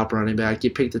pick the top running back,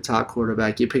 you pick the top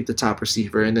quarterback, you pick the top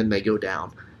receiver, and then they go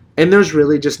down. And there's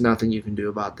really just nothing you can do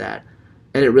about that.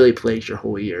 And it really plagues your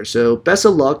whole year. So best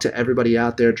of luck to everybody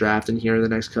out there drafting here in the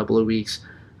next couple of weeks.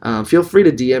 Feel free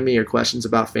to DM me your questions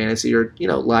about fantasy or,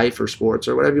 life or sports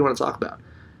or whatever you want to talk about.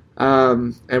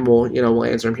 And we'll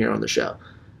answer them here on the show.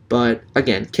 But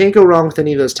again, can't go wrong with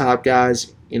any of those top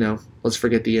guys. Let's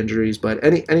forget the injuries, but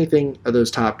anything of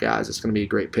those top guys, it's going to be a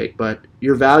great pick. But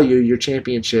your value, your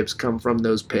championships come from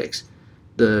those picks.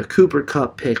 The Cooper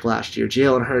Kupp pick last year,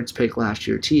 Jalen Hurts pick last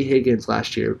year, T. Higgins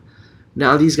last year.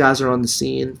 Now these guys are on the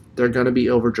scene. They're going to be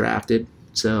overdrafted.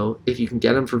 So if you can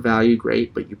get them for value,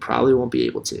 great, but you probably won't be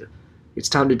able to. It's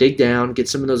time to dig down, get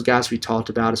some of those guys we talked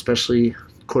about, especially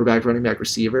quarterback, running back,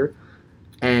 receiver,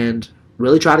 and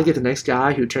really try to get the next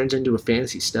guy who turns into a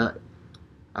fantasy stud.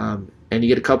 And you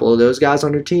get a couple of those guys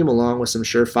on your team along with some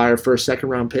surefire first, second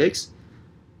round picks,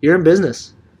 you're in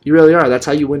business. You really are. That's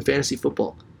how you win fantasy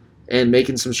football. And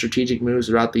making some strategic moves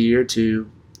throughout the year to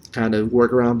kind of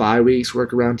work around bye weeks,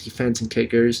 work around defense and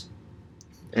kickers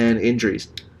and injuries.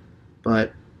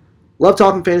 But love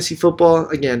talking fantasy football.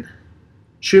 Again,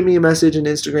 shoot me a message on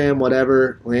Instagram,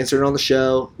 whatever. We'll answer it on the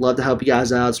show. Love to help you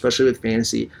guys out, especially with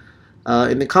fantasy.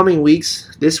 In the coming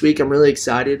weeks, this week I'm really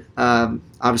excited.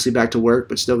 Obviously back to work,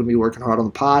 but still going to be working hard on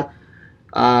the pod.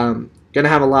 Going to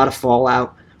have a lot of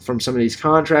fallout from some of these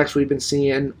contracts we've been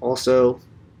seeing. Also,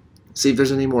 See if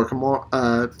there's any more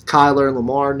Kyler and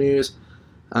Lamar news.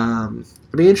 I'd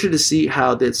be interested to see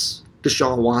how this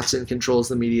Deshaun Watson controls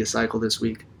the media cycle this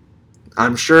week.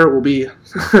 I'm sure it will be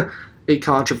a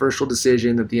controversial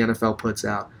decision that the NFL puts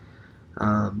out.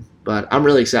 But I'm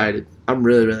really excited. I'm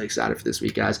really, really excited for this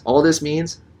week, guys. All this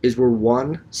means is we're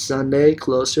one Sunday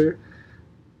closer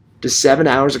to 7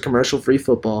 hours of commercial-free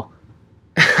football.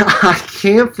 I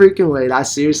can't freaking wait. I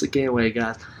seriously can't wait,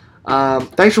 guys.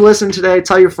 Thanks for listening today.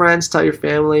 Tell your friends, tell your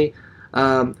family.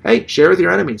 Hey, share with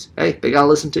your enemies. Hey, they got to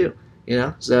listen too.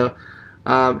 So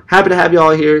happy to have you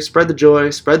all here. Spread the joy,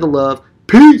 spread the love.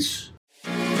 Peace.